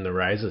pH in the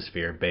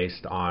rhizosphere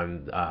based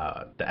on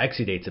the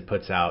exudates it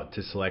puts out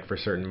to select for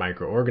certain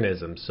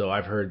microorganisms. So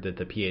I've heard that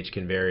the pH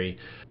can vary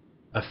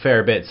a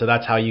fair bit. So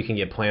that's how you can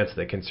get plants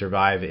that can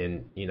survive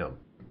in,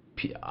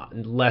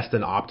 less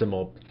than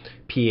optimal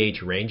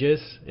pH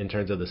ranges in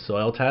terms of the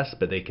soil test,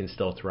 but they can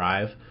still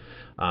thrive.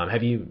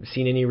 Have you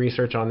seen any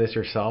research on this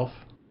yourself?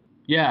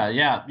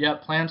 Yeah.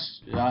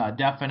 Plants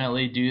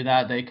definitely do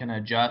that. They can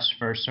adjust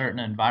for certain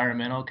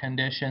environmental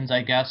conditions.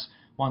 I guess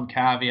one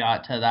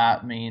caveat to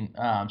that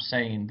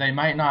saying they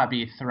might not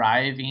be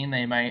thriving.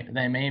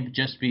 They may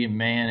just be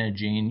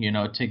managing,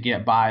 to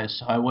get by.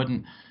 So I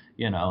wouldn't,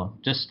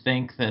 just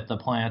think that the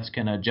plants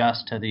can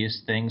adjust to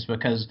these things,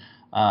 because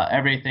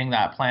everything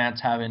that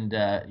plants having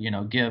to,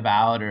 give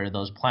out, or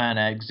those plant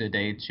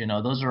exudates,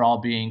 those are all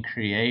being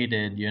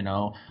created,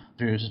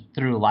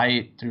 through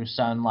light, through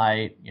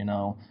sunlight,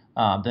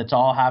 that's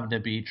all having to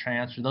be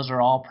transferred. Those are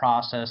all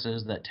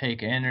processes that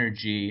take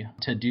energy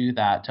to do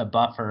that, to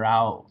buffer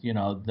out,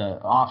 the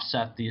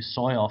offset these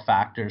soil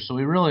factors. So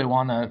we really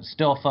want to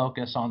still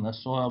focus on the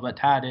soil, but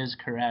Tad is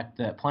correct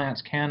that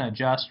plants can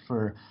adjust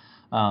for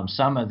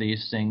some of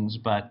these things.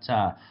 But,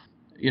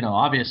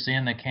 obviously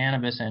in the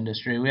cannabis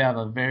industry, we have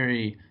a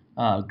very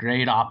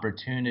great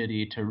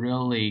opportunity to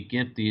really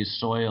get these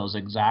soils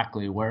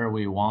exactly where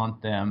we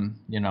want them,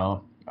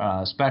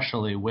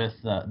 especially with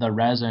the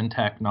resin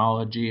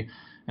technology.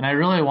 And I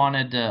really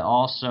wanted to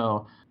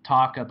also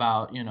talk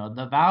about,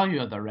 the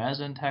value of the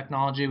resin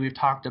technology. We've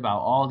talked about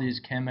all these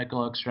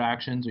chemical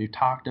extractions. We've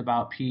talked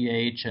about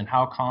pH and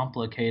how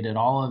complicated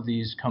all of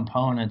these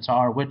components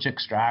are. Which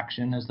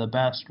extraction is the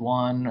best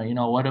one?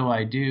 What do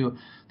I do?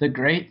 The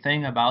great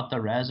thing about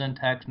the resin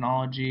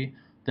technology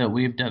that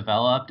we've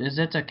developed is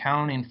it's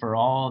accounting for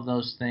all of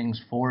those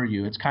things for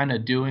you. It's kind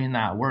of doing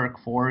that work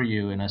for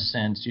you in a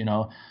sense.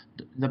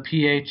 The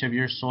pH of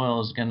your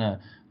soil is going to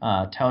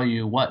tell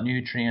you what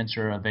nutrients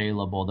are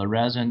available. The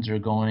resins are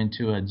going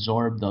to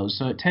absorb those.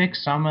 So it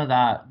takes some of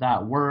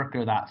that work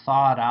or that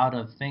thought out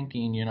of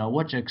thinking,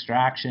 which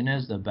extraction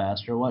is the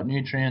best, or what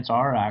nutrients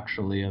are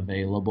actually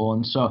available.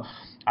 And so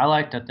I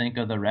like to think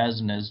of the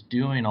resin as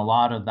doing a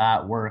lot of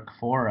that work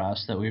for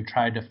us that we've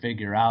tried to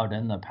figure out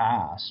in the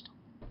past.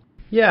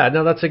 Yeah,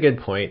 no, that's a good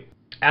point.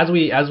 As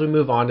we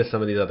move on to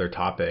some of these other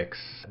topics,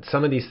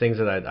 some of these things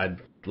that I'd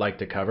like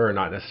to cover are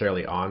not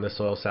necessarily on the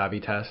Soil Savvy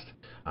test.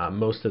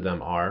 Most of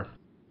them are,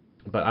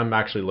 but I'm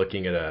actually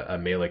looking at a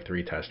Malick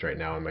 3 test right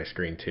now on my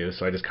screen too,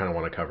 so I just kind of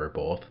want to cover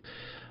both.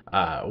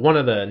 One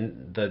of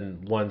the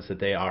ones that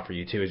they offer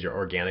you too is your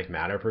organic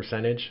matter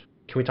percentage.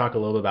 Can we talk a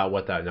little bit about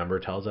what that number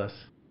tells us?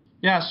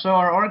 Yeah, so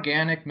our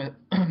organic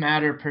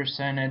matter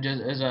percentage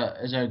is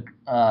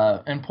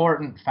a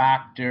important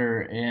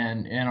factor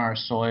in our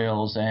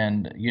soils,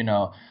 and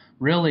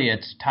really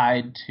it's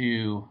tied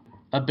to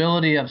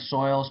ability of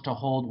soils to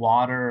hold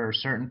water, or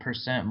certain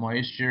percent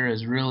moisture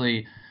is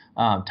really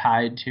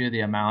tied to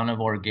the amount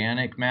of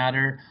organic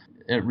matter.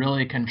 It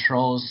really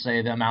controls,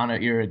 say, the amount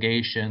of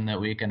irrigation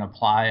that we can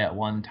apply at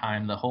one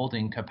time, the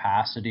holding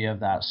capacity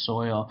of that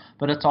soil.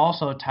 But it's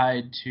also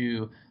tied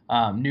to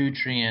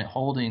nutrient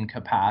holding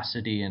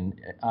capacity and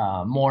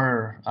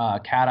more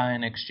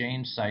cation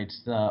exchange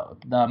sites. The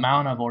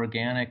amount of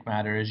organic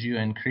matter, as you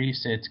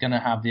increase it, it's going to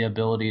have the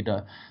ability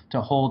to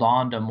hold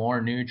on to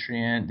more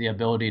nutrient, the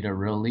ability to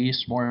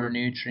release more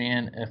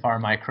nutrient. If our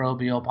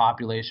microbial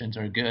populations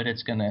are good,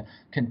 it's going to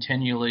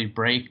continually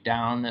break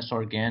down this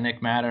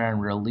organic matter and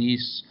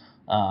release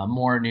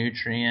more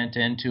nutrient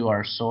into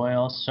our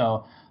soil.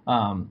 So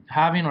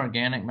having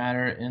organic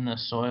matter in the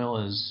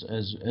soil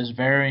is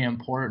very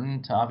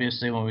important.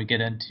 Obviously, when we get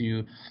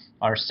into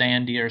our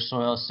sandier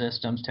soil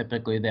systems,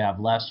 typically they have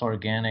less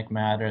organic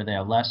matter, they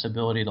have less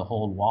ability to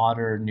hold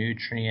water,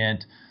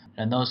 nutrient,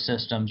 and those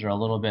systems are a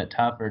little bit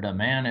tougher to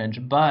manage.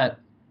 But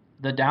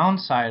the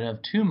downside of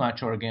too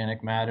much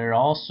organic matter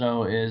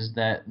also is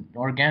that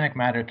organic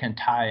matter can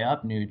tie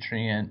up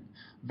nutrient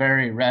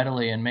very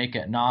readily and make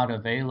it not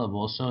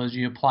available. So as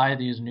you apply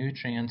these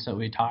nutrients that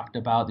we talked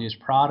about, these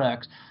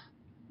products,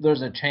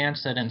 there's a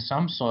chance that in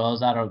some soils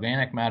that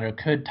organic matter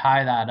could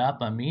tie that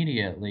up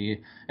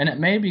immediately, and it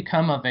may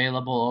become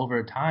available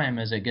over time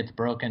as it gets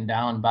broken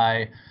down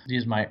by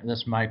this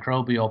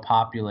microbial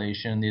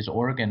population, these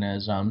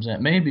organisms.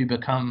 It may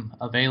become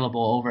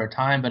available over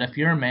time, but if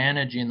you're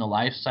managing the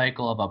life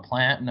cycle of a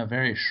plant in a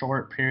very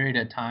short period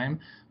of time,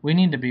 we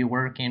need to be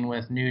working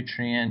with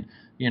nutrient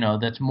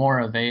that's more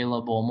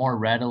available, more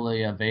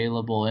readily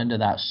available into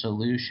that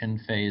solution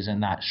phase in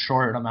that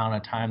short amount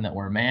of time that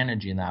we're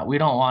managing that. We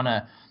don't want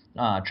to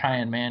try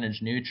and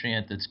manage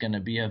nutrient that's going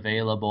to be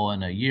available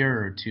in a year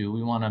or two.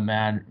 We want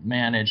to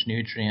manage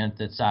nutrient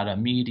that's at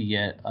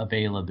immediate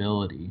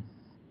availability.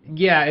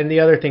 Yeah, and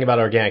the other thing about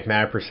organic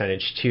matter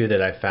percentage too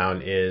that I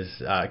found is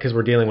because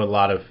we're dealing with a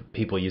lot of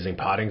people using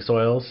potting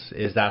soils,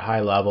 is that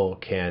high level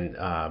can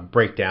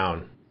break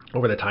down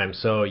over the time.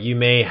 So you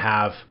may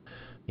have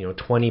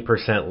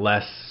 20%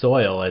 less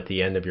soil at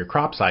the end of your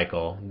crop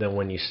cycle than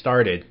when you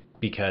started,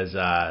 because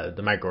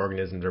the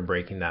microorganisms are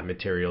breaking that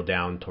material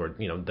down toward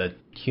the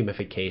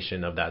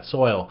humification of that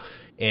soil.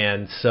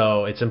 And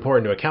so it's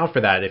important to account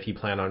for that if you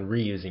plan on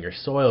reusing your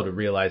soil, to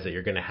realize that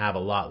you're going to have a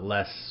lot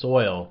less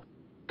soil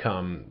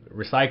come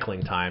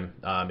recycling time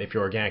if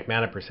your organic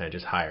matter percentage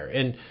is higher.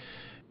 And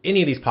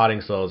any of these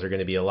potting soils are going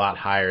to be a lot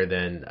higher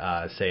than,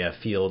 say, a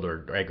field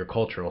or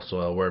agricultural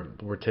soil, where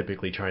we're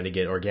typically trying to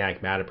get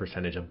organic matter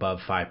percentage above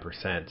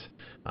 5%.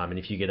 And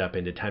if you get up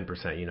into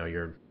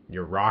 10%,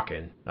 you're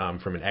rocking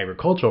from an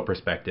agricultural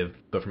perspective.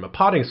 But from a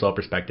potting soil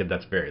perspective,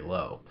 that's very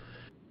low.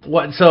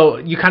 So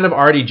you kind of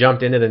already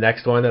jumped into the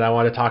next one that I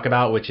want to talk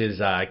about, which is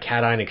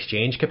cation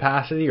exchange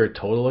capacity or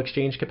total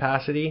exchange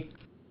capacity.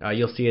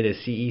 You'll see it as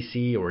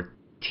CEC or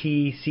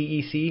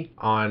TCEC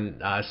on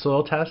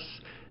soil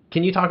tests.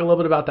 Can you talk a little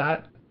bit about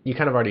that? You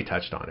kind of already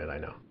touched on it, I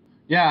know.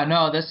 Yeah,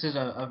 no, this is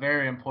a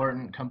very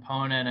important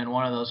component, and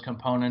one of those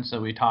components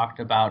that we talked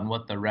about and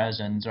what the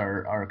resins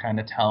are kind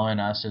of telling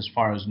us as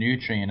far as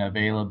nutrient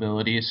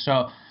availability.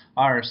 So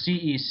our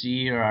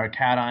CEC, or our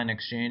cation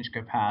exchange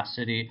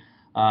capacity,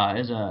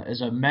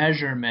 is a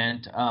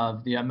measurement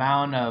of the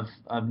amount of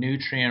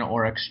nutrient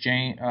or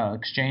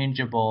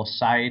exchangeable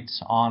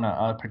sites on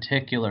a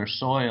particular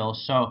soil.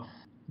 So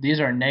these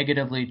are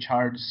negatively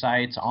charged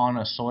sites on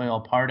a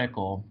soil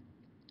particle.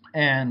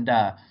 And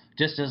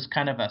just as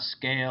kind of a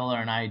scale or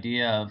an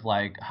idea of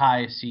like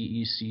high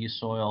CEC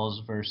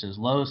soils versus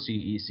low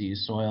CEC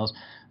soils,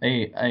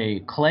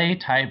 a clay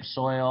type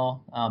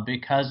soil,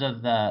 because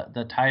of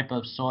the type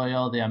of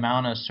soil, the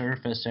amount of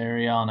surface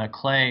area on a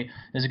clay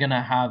is going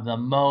to have the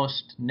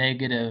most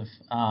negative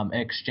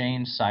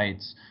exchange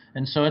sites.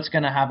 And so it's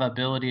going to have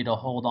ability to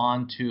hold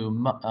on to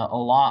a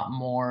lot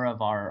more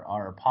of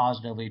our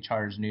positively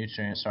charged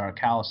nutrients, our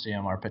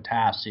calcium, our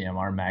potassium,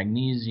 our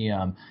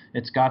magnesium.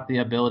 It's got the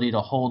ability to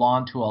hold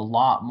on to a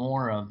lot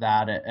more of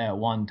that at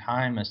one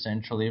time,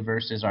 essentially,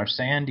 versus our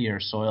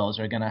sandier soils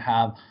are going to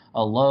have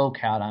a low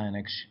cation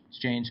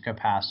exchange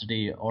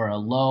capacity or a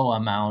low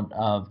amount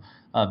of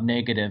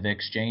negative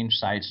exchange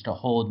sites to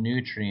hold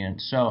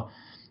nutrients. So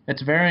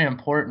it's very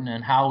important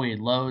in how we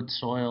load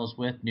soils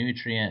with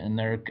nutrient and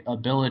their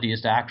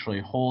abilities to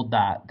actually hold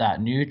that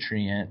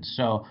nutrient.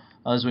 So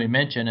as we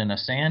mentioned, in a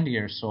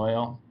sandier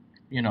soil,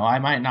 I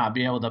might not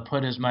be able to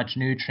put as much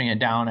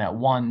nutrient down at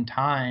one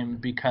time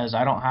because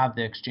I don't have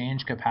the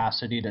exchange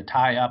capacity to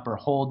tie up or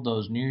hold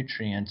those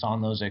nutrients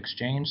on those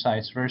exchange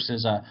sites,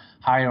 versus a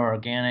higher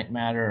organic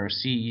matter or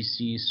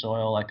CEC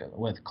soil like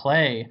with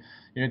clay.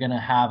 You're going to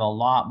have a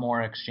lot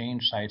more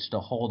exchange sites to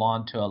hold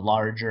on to a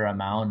larger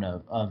amount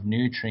of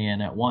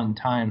nutrient at one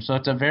time. So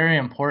it's a very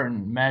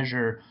important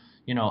measure,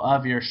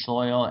 of your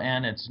soil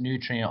and its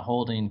nutrient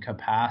holding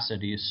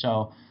capacity.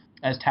 So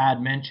as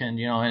Tad mentioned,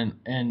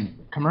 in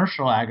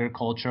commercial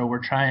agriculture,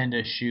 we're trying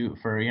to shoot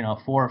for,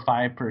 4 or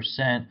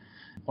 5%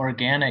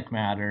 organic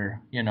matter,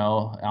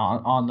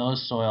 on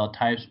those soil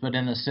types. But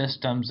in the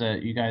systems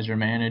that you guys are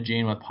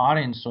managing with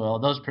potting soil,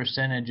 those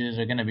percentages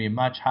are going to be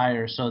much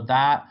higher. So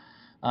that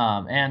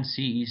and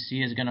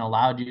CEC is going to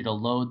allow you to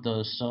load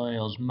those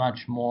soils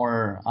much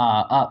more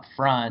up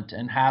front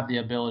and have the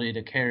ability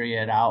to carry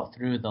it out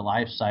through the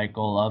life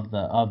cycle of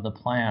the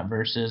plant,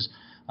 versus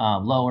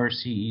lower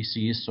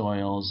CEC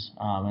soils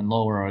and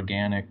lower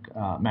organic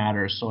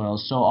matter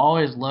soils. So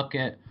always look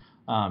at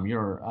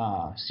your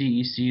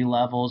CEC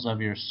levels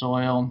of your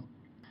soil.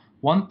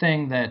 One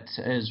thing that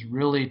is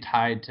really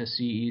tied to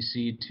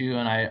CEC too,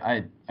 and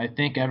I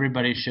think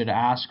everybody should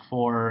ask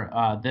for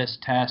this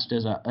test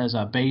is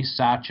a base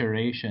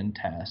saturation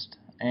test.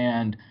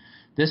 And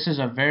this is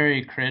a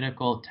very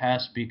critical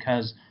test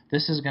because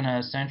this is going to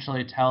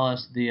essentially tell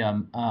us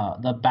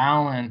the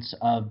balance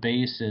of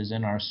bases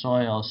in our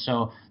soil.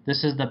 So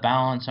this is the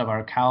balance of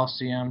our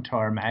calcium to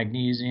our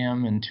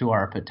magnesium and to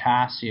our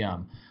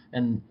potassium.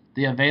 And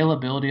the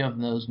availability of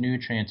those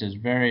nutrients is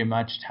very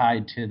much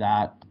tied to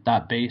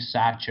that base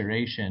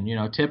saturation.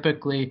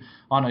 Typically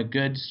on a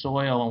good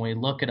soil, when we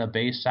look at a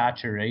base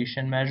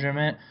saturation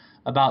measurement,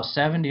 about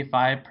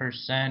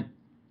 75%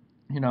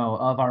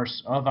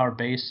 of our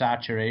base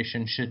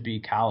saturation should be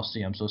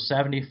calcium. So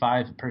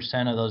 75%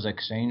 of those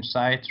exchange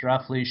sites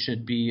roughly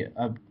should be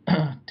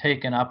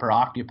taken up or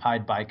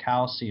occupied by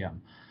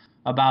calcium.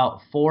 About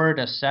 4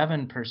 to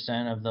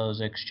 7% of those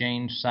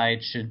exchange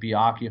sites should be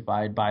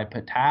occupied by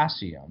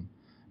potassium.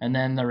 And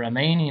then the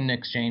remaining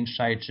exchange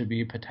sites should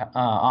be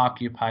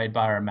occupied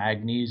by our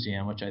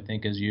magnesium, which I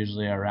think is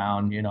usually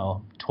around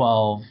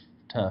 12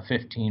 to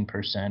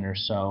 15% or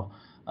so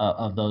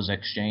of those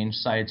exchange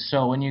sites.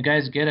 So when you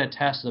guys get a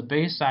test, the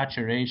base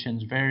saturation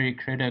is very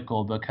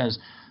critical because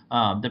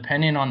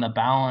depending on the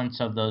balance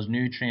of those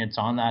nutrients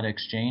on that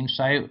exchange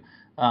site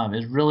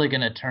is really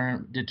going to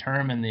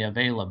determine the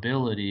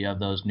availability of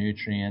those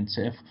nutrients.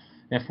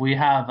 If we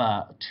have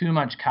too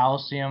much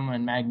calcium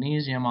and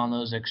magnesium on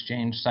those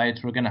exchange sites,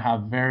 we're going to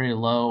have very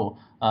low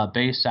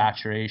base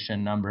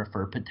saturation number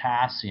for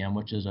potassium,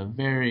 which is a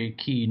very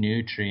key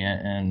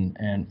nutrient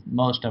in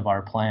most of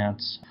our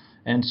plants.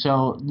 And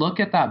so look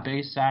at that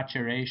base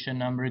saturation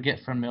number,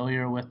 get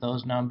familiar with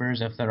those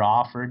numbers if they're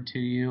offered to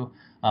you.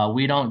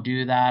 We don't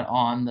do that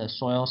on the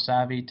Soil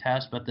Savvy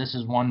test, but this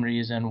is one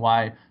reason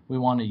why we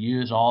want to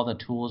use all the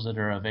tools that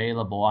are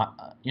available.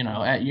 At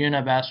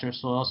UNIBEST or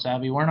Soil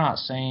Savvy, we're not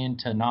saying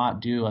to not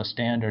do a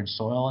standard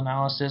soil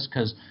analysis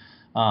because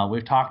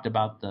we've talked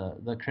about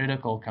the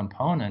critical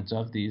components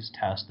of these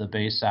tests, the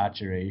base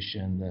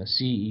saturation, the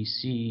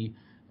CEC,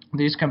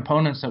 these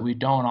components that we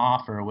don't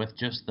offer with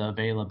just the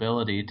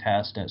availability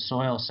test at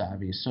Soil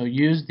Savvy. So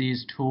use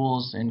these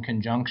tools in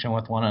conjunction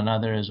with one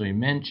another, as we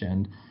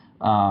mentioned,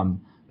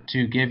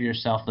 to give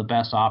yourself the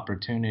best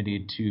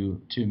opportunity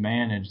to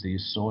manage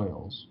these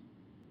soils.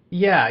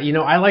 Yeah,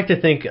 I like to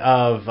think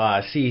of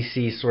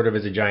CEC sort of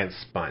as a giant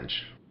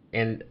sponge.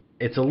 And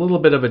it's a little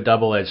bit of a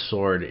double-edged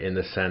sword in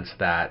the sense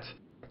that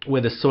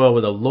with a soil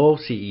with a low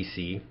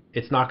CEC,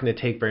 it's not going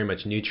to take very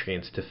much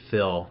nutrients to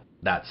fill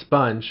that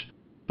sponge,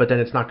 but then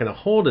it's not going to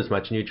hold as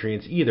much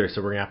nutrients either,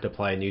 so we're going to have to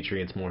apply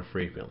nutrients more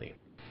frequently.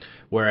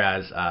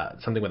 Whereas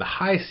something with a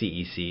high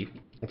CEC,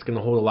 it's going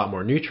to hold a lot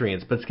more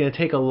nutrients, but it's going to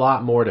take a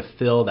lot more to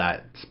fill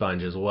that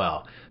sponge as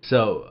well.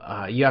 So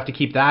you have to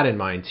keep that in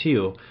mind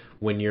too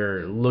when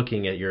you're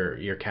looking at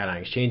your cation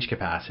exchange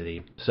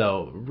capacity.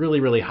 So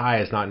really, really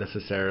high is not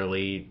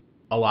necessarily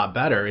a lot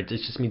better. It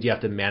just means you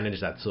have to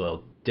manage that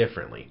soil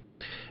differently.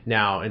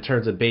 Now, in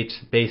terms of base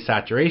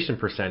saturation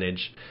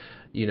percentage,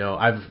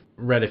 I've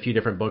read a few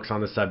different books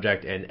on the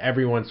subject, and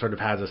everyone sort of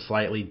has a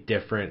slightly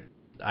different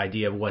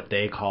idea of what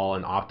they call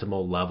an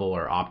optimal level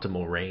or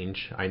optimal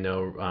range. I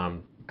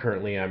know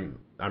currently I'm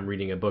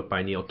reading a book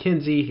by Neil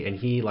Kinsey, and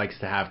he likes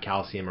to have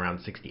calcium around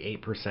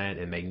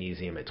 68% and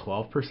magnesium at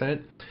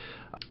 12%.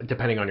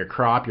 Depending on your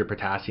crop, your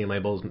potassium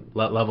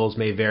levels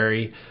may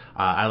vary.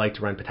 I like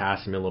to run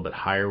potassium a little bit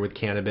higher with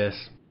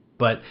cannabis.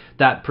 But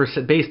that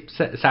base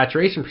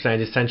saturation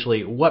percentage,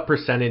 essentially what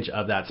percentage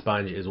of that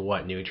sponge is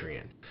what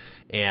nutrient.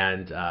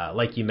 And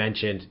like you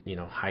mentioned,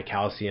 high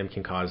calcium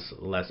can cause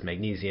less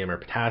magnesium or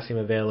potassium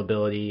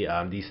availability.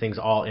 These things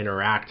all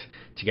interact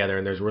together,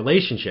 and there's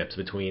relationships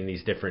between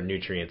these different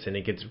nutrients, and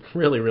it gets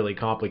really, really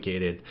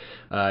complicated.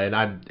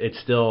 It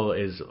still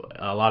is,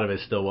 a lot of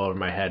it's still well over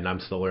my head, and I'm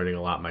still learning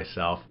a lot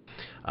myself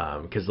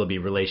because there'll be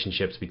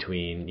relationships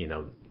between,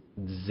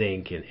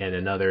 zinc and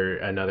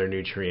another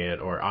nutrient,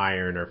 or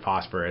iron or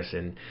phosphorus,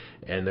 and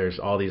there's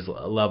all these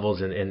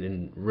levels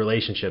and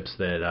relationships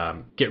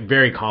that get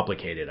very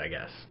complicated, I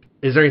guess.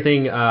 Is there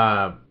anything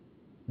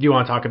you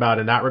want to talk about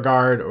in that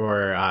regard,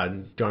 or do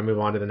you want to move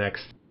on to the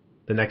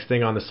next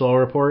thing on the soil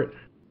report?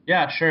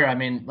 Yeah, sure. I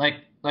mean,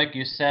 like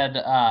you said,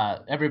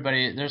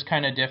 everybody, there's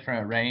kind of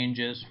different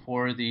ranges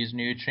for these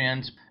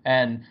nutrients,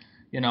 and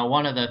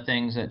one of the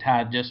things that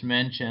Tad just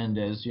mentioned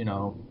is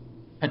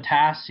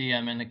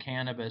potassium in the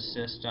cannabis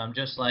system,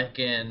 just like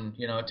in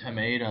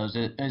tomatoes,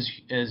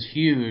 is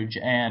huge,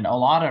 and a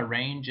lot of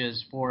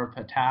ranges for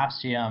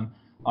potassium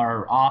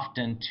are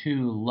often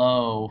too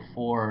low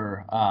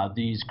for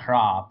these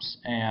crops.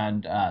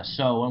 And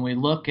so when we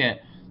look at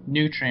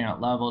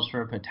nutrient levels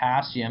for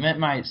potassium, it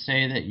might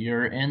say that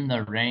you're in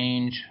the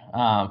range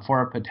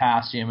for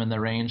potassium, in the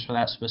range for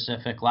that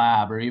specific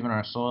lab, or even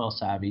our Soil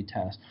Savvy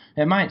test.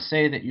 It might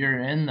say that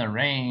you're in the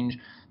range,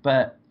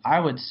 but I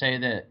would say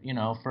that,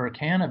 for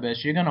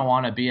cannabis, you're going to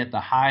want to be at the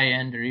high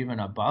end or even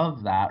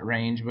above that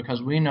range,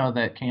 because we know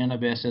that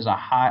cannabis has a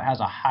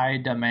high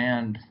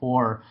demand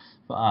for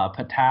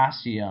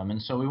potassium.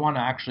 And so we want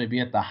to actually be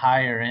at the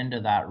higher end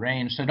of that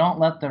range. So don't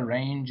let the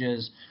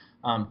ranges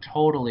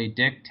totally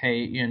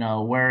dictate,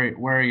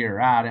 where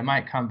you're at. It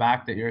might come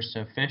back that you're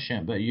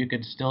sufficient, but you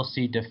could still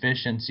see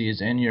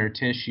deficiencies in your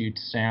tissue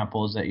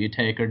samples that you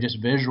take, or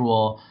just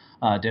visual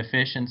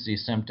deficiency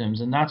symptoms.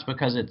 And that's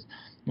because it's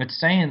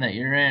saying that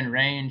you're in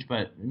range,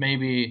 but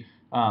maybe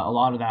a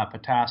lot of that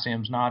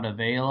potassium's not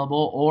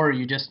available, or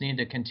you just need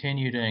to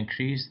continue to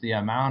increase the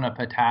amount of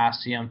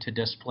potassium to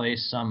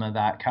displace some of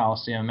that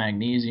calcium,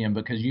 magnesium,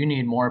 because you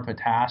need more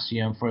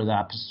potassium for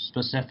that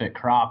specific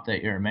crop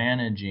that you're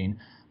managing,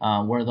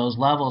 where those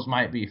levels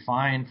might be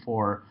fine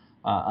for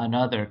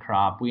another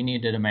crop. We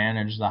needed to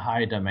manage the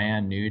high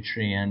demand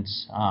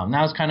nutrients. That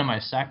was kind of my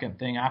second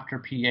thing. After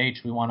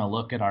pH, we want to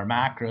look at our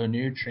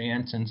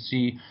macronutrients and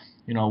see,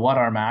 what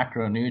our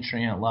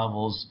macronutrient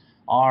levels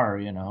are,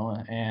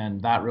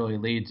 and that really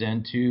leads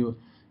into,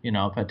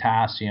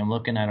 potassium,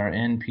 looking at our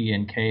N, P,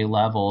 and K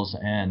levels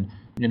and,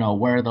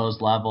 where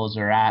those levels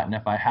are at. And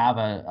if I have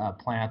a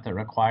plant that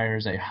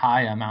requires a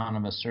high amount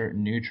of a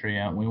certain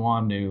nutrient, we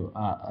want to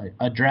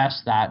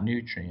address that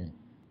nutrient.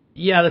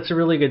 Yeah, that's a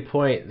really good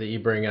point that you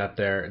bring up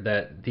there,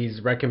 that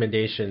these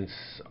recommendations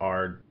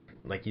are,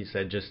 like you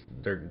said, just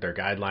they're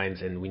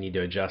guidelines, and we need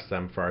to adjust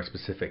them for our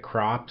specific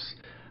crops.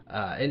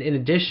 And in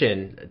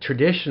addition,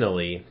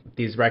 traditionally,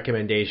 these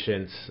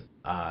recommendations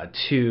by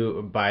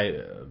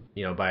an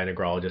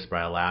agrologist,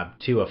 by a lab,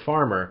 to a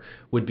farmer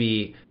would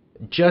be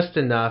just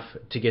enough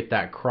to get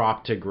that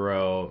crop to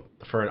grow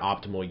for an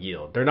optimal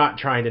yield. They're not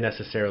trying to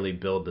necessarily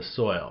build the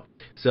soil.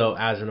 So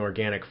as an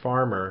organic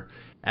farmer,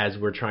 as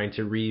we're trying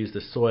to reuse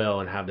the soil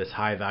and have this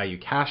high value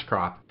cash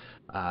crop,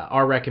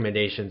 our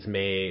recommendations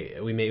may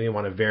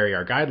want to vary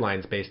our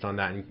guidelines based on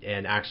that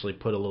and actually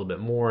put a little bit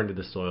more into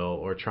the soil,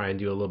 or try and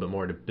do a little bit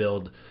more to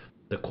build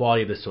the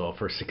quality of the soil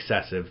for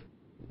successive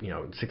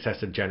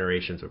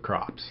generations of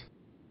crops.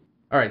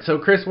 All right, so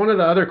Kris, one of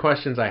the other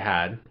questions I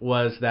had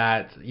was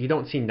that you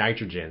don't see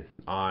nitrogen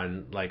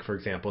on, like, for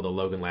example, the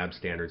Logan Labs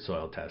standard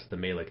soil test, the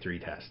Malik 3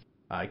 test.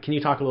 Can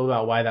you talk a little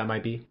about why that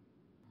might be?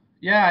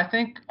 Yeah, I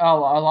think a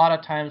lot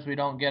of times we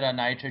don't get a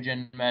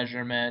nitrogen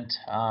measurement,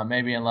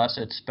 maybe unless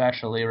it's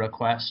specially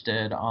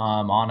requested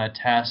on a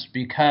test,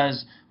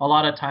 because a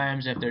lot of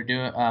times if they're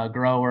doing a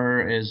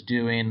grower is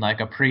doing like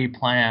a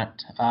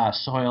pre-plant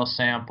soil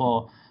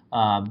sample,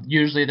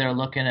 usually they're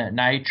looking at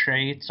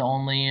nitrates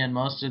only in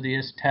most of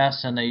these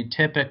tests, and they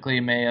typically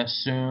may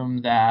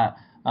assume that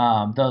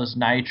those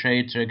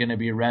nitrates are going to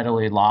be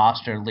readily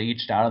lost or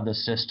leached out of the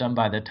system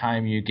by the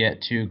time you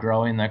get to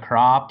growing the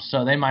crop.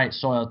 So they might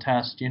soil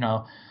test,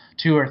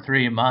 2 or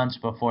 3 months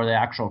before the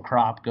actual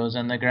crop goes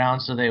in the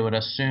ground. So they would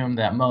assume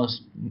that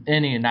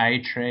any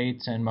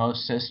nitrates in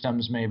most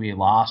systems may be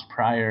lost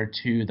prior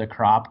to the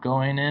crop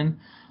going in.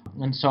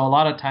 And so a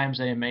lot of times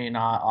they may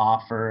not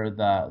offer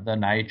the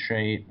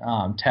nitrate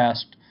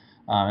test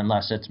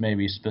unless it's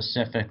maybe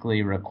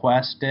specifically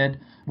requested.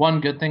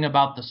 One good thing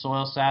about the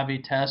Soil Savvy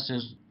test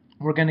is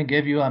we're going to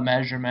give you a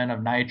measurement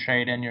of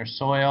nitrate in your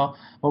soil,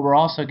 but we're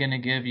also going to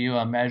give you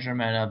a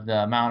measurement of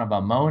the amount of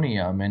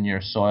ammonium in your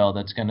soil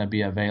that's going to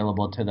be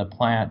available to the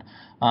plant.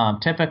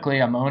 Typically,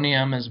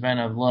 ammonium has been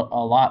a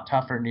lot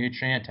tougher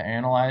nutrient to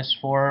analyze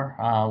for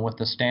with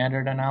the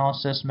standard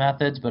analysis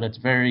methods, but it's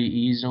very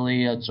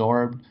easily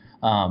absorbed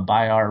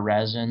by our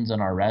resins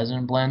and our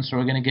resin blends. So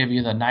we're going to give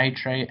you the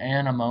nitrate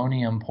and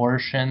ammonium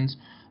portions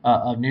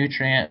of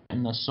nutrient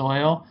in the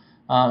soil.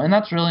 And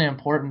that's really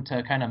important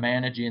to kind of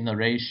managing the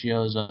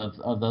ratios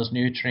of those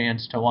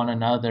nutrients to one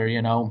another.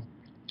 We don't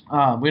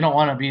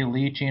want to be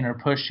leaching or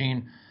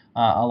pushing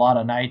a lot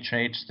of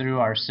nitrates through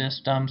our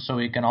system, so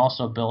we can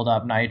also build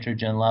up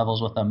nitrogen levels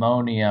with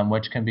ammonium,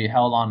 which can be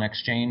held on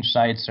exchange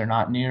sites. They're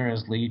not near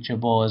as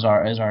leachable as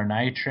our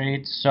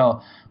nitrates. So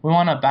we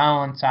want to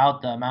balance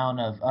out the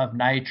amount of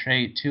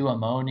nitrate to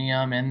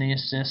ammonium in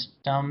these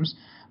systems.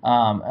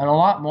 And a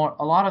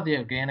lot of the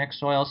organic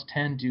soils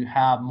tend to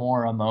have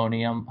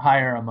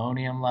higher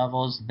ammonium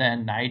levels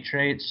than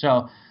nitrates.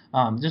 So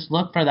just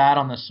look for that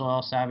on the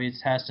Soil Savvy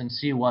test and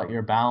see what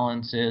your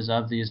balance is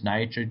of these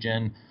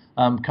nitrogen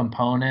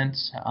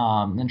components,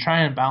 and try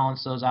and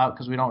balance those out,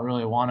 because we don't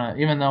really want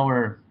to, even though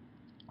we're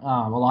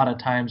a lot of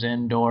times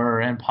indoor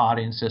or in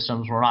potting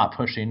systems, we're not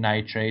pushing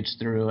nitrates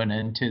through and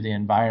into the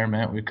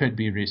environment. We could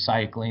be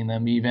recycling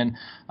them even.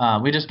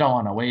 We just don't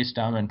want to waste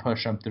them and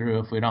push them through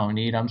if we don't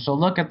need them. So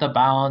look at the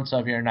balance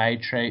of your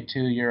nitrate to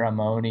your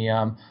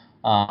ammonium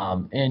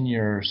in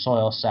your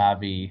Soil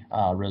Savvy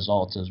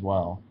results as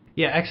well.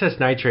 Yeah, excess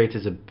nitrates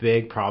is a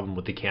big problem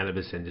with the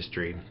cannabis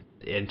industry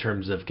in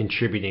terms of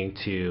contributing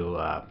to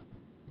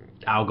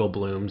algal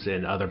blooms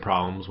and other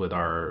problems with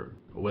our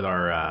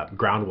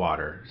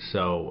groundwater.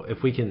 So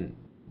if we can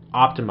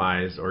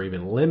optimize or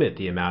even limit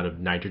the amount of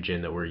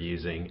nitrogen that we're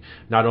using,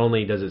 not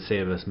only does it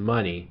save us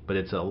money, but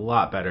it's a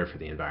lot better for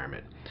the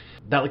environment.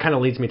 That kind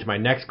of leads me to my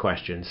next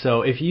question.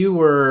 So if you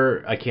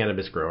were a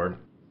cannabis grower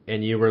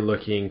and you were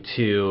looking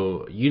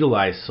to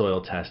utilize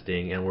soil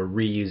testing and were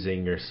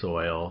reusing your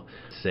soil,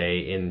 say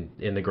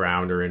in the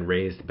ground or in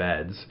raised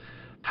beds,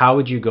 how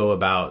would you go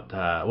about,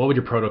 what would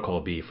your protocol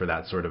be for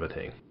that sort of a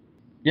thing?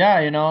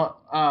 Yeah,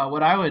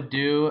 what I would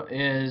do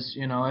is,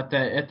 at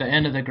the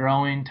end of the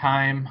growing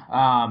time,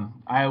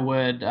 I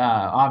would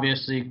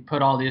obviously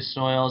put all these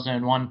soils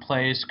in one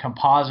place,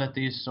 composite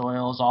these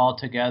soils all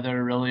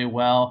together really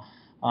well,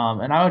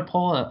 and I would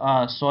pull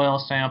a soil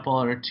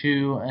sample or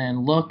two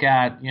and look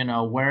at,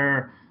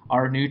 where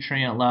our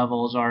nutrient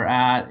levels are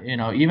at,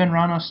 even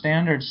run a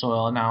standard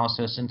soil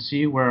analysis and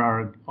see where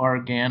our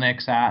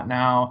organics at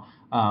now,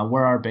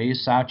 where our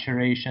base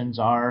saturations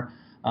are,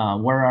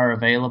 where our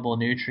available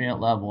nutrient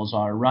levels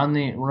are. Run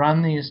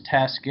these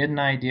tests, get an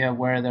idea of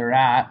where they're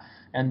at,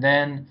 and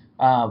then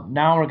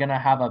Now we're going to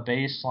have a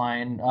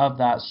baseline of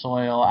that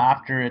soil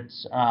after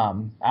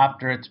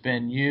it's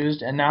been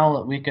used, and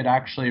now we could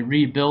actually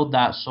rebuild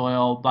that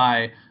soil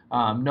by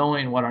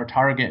knowing what our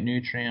target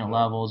nutrient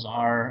levels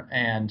are.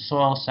 And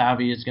Soil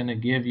Savvy is going to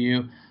give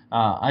you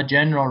a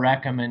general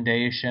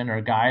recommendation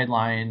or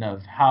guideline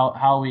of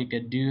how we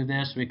could do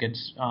this. We could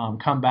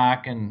come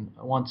back and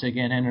once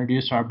again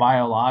introduce our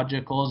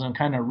biologicals and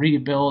kind of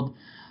rebuild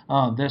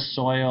this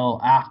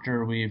soil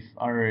after we've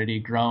already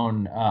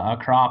grown a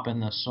crop in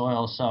the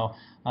soil. So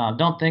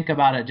don't think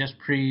about it just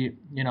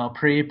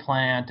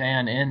pre-plant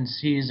and in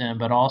season,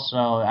 but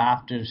also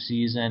after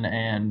season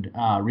and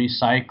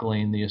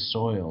recycling these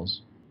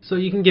soils. So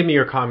you can give me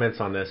your comments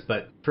on this,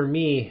 but for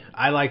me,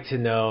 I like to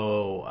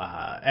know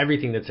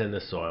everything that's in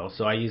the soil.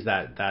 So I use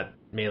that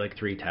Mehlich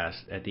 3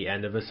 test at the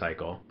end of a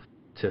cycle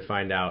to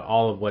find out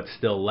all of what's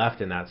still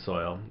left in that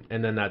soil.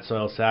 And then that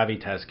Soil Savvy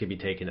test could be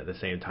taken at the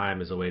same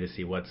time as a way to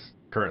see what's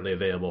currently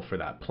available for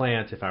that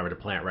plant if I were to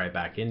plant right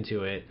back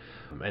into it.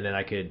 And then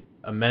I could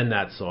amend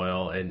that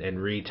soil and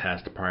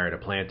retest prior to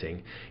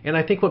planting. And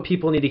I think what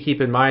people need to keep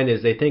in mind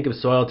is they think of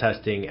soil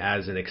testing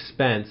as an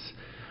expense,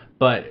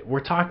 but we're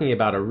talking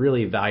about a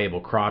really valuable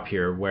crop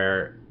here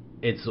where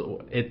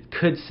it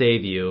could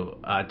save you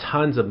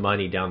tons of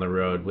money down the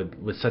road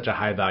with such a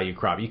high value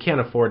crop. You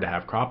can't afford to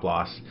have crop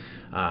loss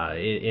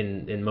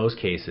in most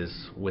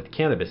cases with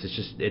cannabis.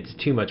 It's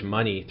too much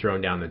money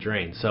thrown down the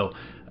drain. So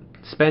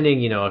spending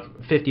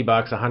 $50,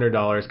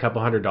 $100,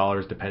 couple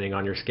 $100 depending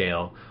on your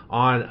scale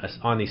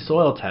on these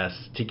soil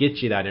tests to get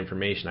you that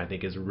information, I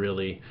think is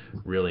really,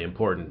 really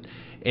important.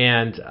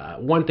 And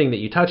one thing that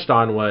you touched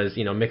on was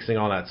mixing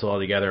all that soil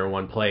together in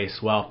one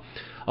place. Well,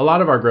 a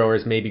lot of our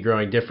growers may be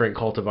growing different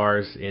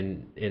cultivars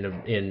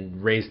in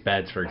raised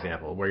beds, for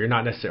example, where you're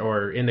not necessarily,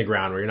 or in the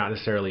ground where you're not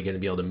necessarily going to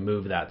be able to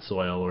move that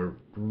soil or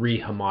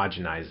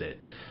rehomogenize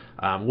it.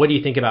 What do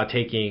you think about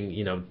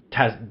taking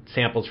test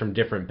samples from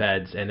different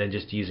beds and then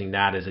just using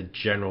that as a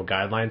general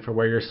guideline for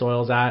where your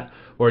soil's at?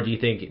 Or do you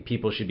think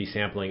people should be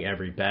sampling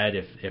every bed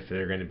if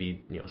they're going to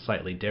be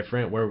slightly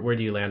different? Where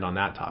do you land on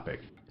that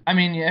topic? I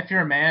mean, if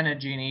you're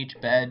managing each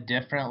bed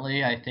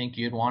differently, I think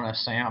you'd want to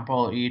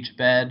sample each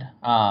bed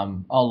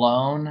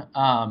alone.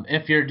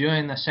 If you're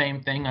doing the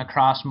same thing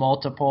across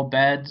multiple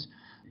beds,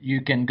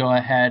 you can go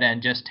ahead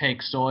and just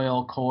take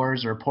soil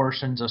cores or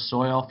portions of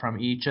soil from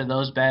each of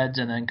those beds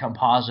and then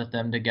composite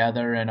them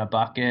together in a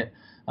bucket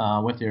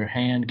with your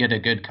hand, get a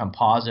good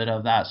composite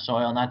of that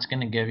soil, and that's going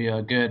to give you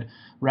a good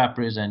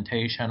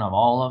representation of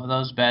all of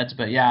those beds.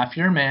 But yeah, if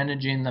you're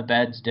managing the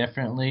beds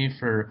differently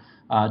for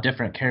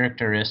different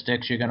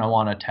characteristics, you're going to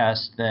want to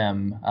test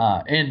them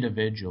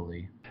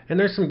individually. And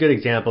there's some good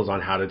examples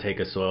on how to take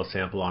a soil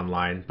sample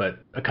online, but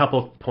a couple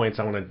of points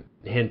I want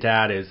to hint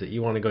at is that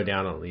you want to go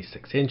down at least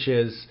 6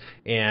 inches,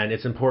 and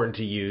it's important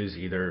to use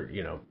either,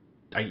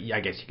 I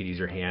guess you could use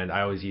your hand.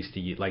 I always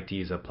like to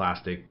use a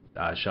plastic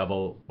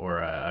shovel or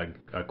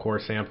a core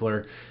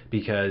sampler,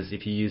 because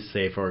if you use,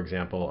 say, for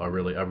example, a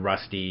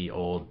rusty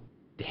old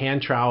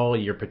hand trowel,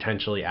 you're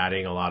potentially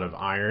adding a lot of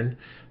iron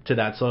to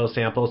that soil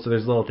sample. So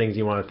there's little things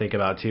you want to think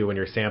about too when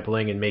you're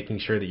sampling and making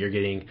sure that you're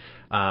getting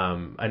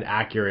an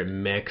accurate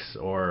mix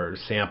or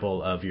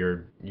sample of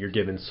your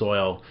given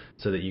soil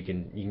so that you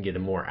can get a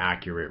more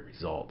accurate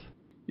result.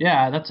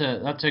 Yeah, that's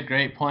a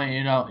great point.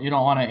 You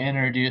don't want to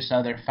introduce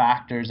other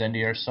factors into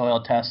your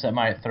soil test that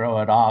might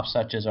throw it off,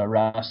 such as a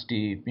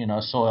rusty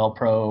soil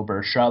probe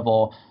or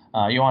shovel.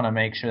 You want to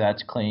make sure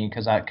that's clean,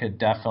 because that could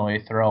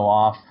definitely throw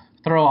off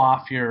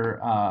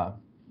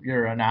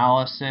your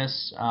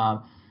analysis.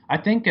 I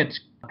think it's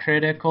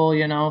critical,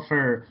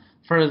 for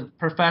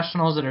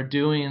professionals that are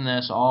doing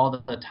this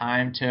all the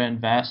time to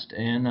invest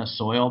in a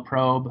soil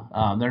probe.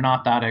 They're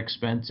not that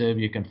expensive.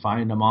 You can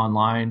find them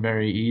online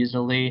very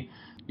easily.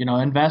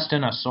 Invest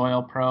in a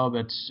soil probe.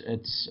 It's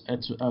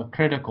a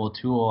critical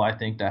tool, I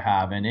think, to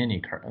have in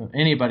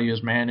anybody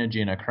who's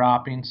managing a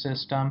cropping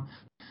system.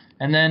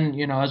 And then,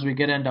 as we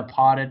get into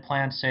potted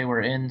plants, say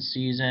we're in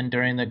season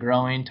during the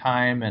growing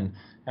time and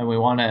we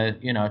want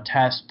to,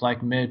 test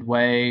like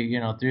midway,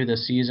 through the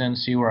season,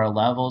 see where our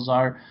levels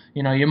are.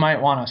 You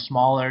might want a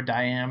smaller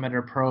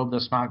diameter probe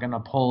that's not going to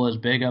pull as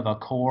big of a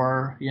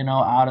core,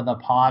 out of the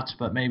pots,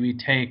 but maybe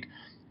take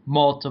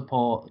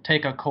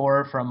a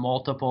core from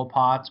multiple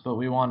pots, but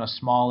we want a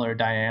smaller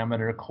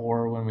diameter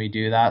core when we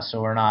do that,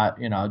 so we're not,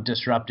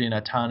 disrupting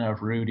a ton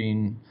of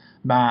rooting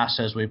mass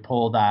as we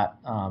pull that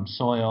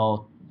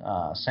soil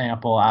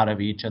sample out of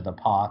each of the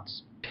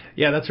pots.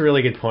 Yeah, that's a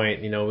really good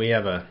point. We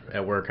have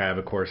at work I have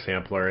a core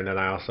sampler, and then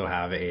I also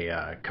have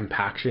a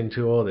compaction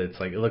tool that's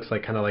it looks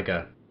like kind of like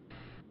a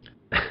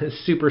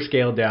super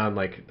scaled down,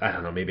 like, I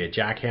don't know, maybe a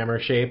jackhammer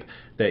shape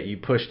that you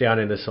push down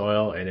in the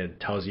soil, and it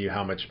tells you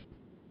how much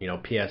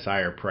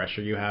PSI or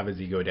pressure you have as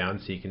you go down,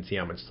 so you can see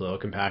how much soil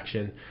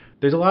compaction.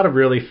 There's a lot of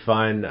really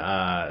fun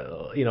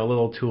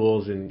little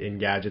tools and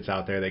gadgets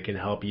out there that can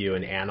help you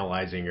in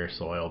analyzing your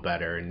soil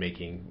better and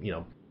making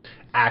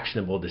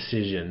actionable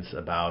decisions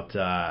about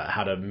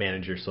how to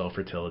manage your soil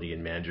fertility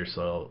and manage your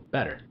soil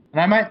better. And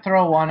I might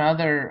throw one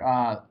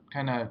other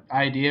kind of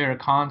idea or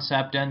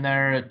concept in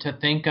there to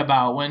think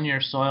about when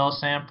you're soil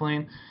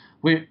sampling.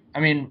 With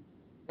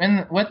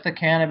the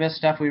cannabis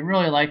stuff, we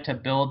really like to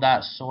build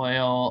that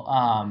soil,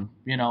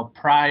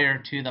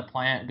 prior to the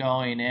plant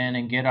going in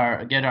and get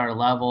our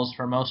levels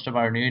for most of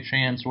our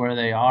nutrients where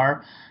they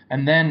are.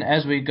 And then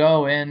as we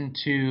go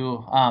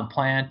into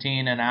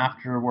planting and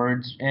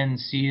afterwards in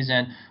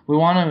season, we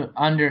want to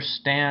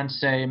understand,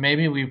 say,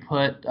 maybe we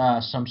put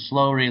some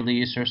slow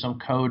release or some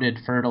coated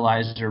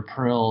fertilizer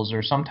prills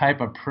or some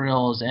type of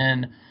prills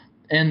in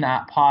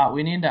that pot.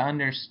 We need to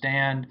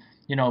understand,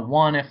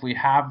 one, if we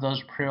have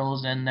those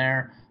prills in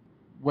there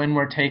when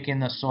we're taking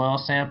the soil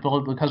sample,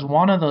 because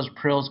one of those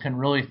prills can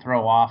really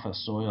throw off a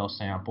soil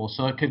sample.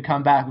 So it could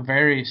come back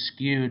very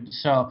skewed.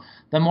 So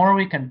the more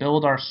we can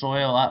build our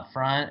soil up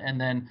front, and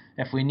then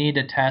if we need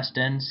to test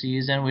in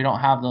season, we don't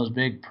have those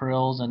big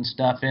prills and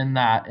stuff in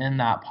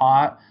that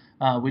pot.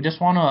 We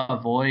just want to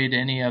avoid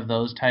any of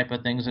those type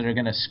of things that are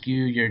going to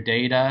skew your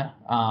data.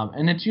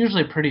 And it's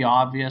usually pretty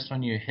obvious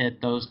when you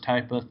hit those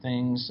type of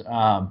things.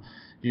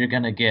 You're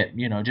going to get,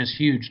 just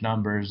huge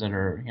numbers that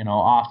are,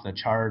 off the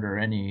chart or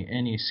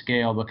any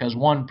scale, because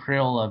one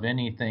prill of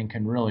anything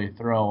can really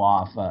throw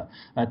off a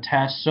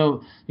test.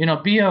 So,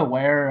 be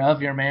aware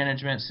of your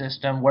management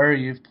system, where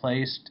you've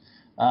placed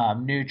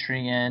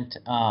nutrient,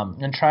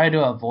 and try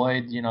to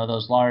avoid,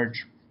 those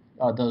large,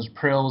 those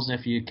prills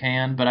if you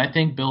can. But I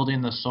think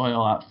building the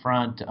soil up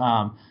front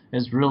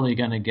is really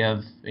going to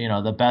give,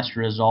 the best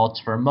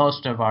results for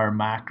most of our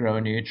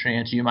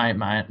macronutrients. You might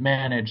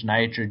manage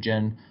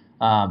nitrogen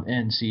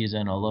in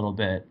season a little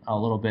bit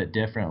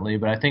differently,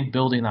 but I think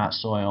building that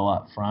soil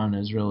up front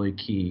is really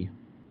key.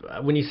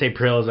 When you say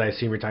prills, I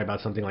assume you're talking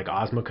about something like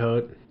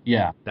Osmocote.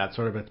 Yeah, that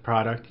sort of a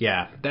product.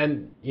 Yeah,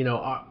 then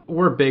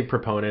we're big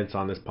proponents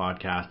on this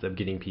podcast of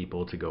getting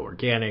people to go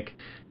organic,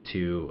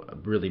 to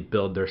really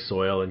build their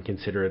soil and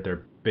consider it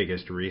their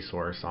biggest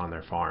resource on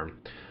their farm.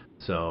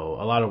 So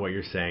a lot of what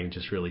you're saying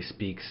just really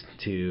speaks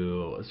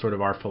to sort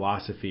of our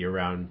philosophy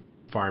around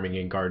farming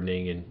and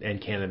gardening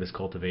and cannabis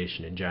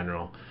cultivation in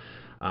general.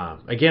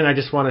 Again, I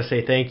just want to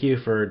say thank you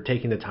for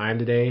taking the time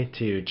today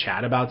to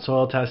chat about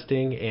soil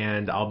testing,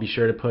 and I'll be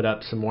sure to put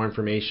up some more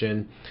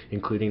information,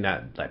 including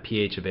that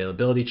pH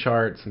availability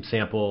chart, some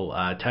sample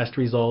test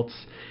results,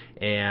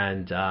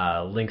 and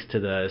links to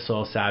the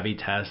Soil Savvy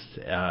test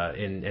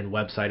and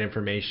website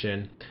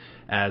information,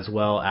 as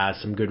well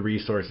as some good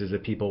resources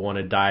if people want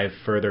to dive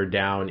further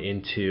down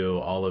into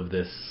all of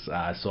this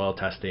soil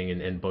testing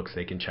and books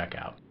they can check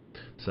out.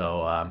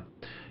 So,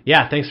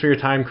 thanks for your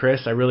time,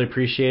 Kris. I really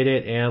appreciate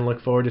it and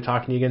look forward to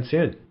talking to you again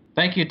soon.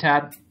 Thank you,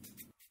 Tad.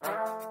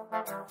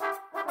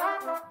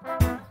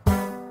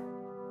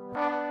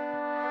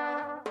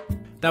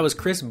 That was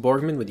Kris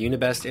Borgman with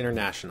UNIBEST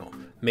International,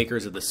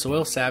 makers of the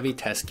Soil Savvy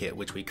Test Kit,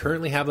 which we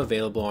currently have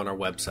available on our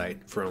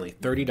website for only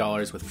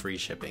 $30 with free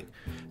shipping.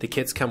 The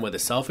kits come with a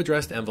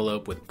self-addressed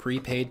envelope with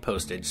prepaid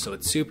postage, so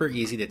it's super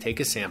easy to take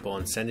a sample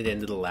and send it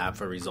into the lab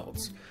for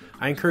results.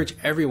 I encourage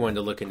everyone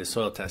to look into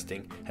soil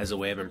testing as a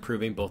way of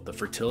improving both the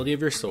fertility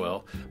of your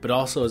soil, but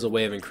also as a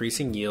way of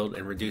increasing yield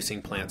and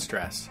reducing plant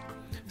stress.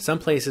 Some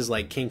places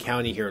like King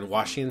County here in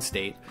Washington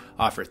State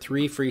offer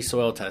 3 free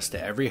soil tests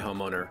to every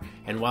homeowner,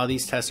 and while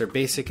these tests are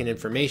basic in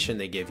information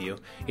they give you,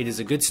 it is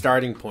a good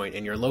starting point,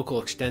 and your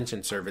local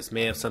extension service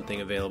may have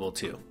something available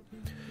too.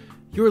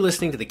 You are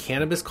listening to the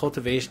Cannabis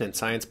Cultivation and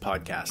Science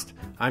Podcast.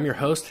 I'm your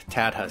host,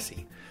 Tad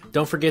Hussey.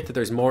 Don't forget that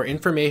there's more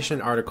information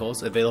and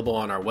articles available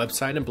on our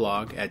website and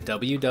blog at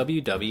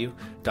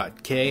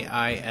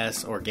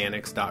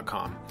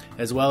www.kisorganics.com,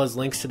 as well as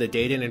links to the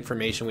data and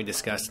information we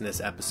discussed in this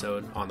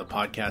episode on the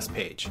podcast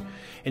page.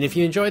 And if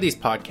you enjoy these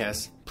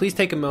podcasts, please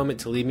take a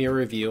moment to leave me a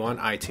review on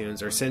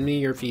iTunes or send me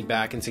your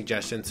feedback and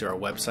suggestions through our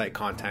website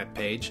contact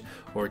page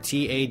or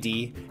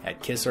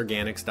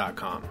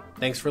tad@kisorganics.com.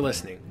 Thanks for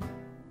listening.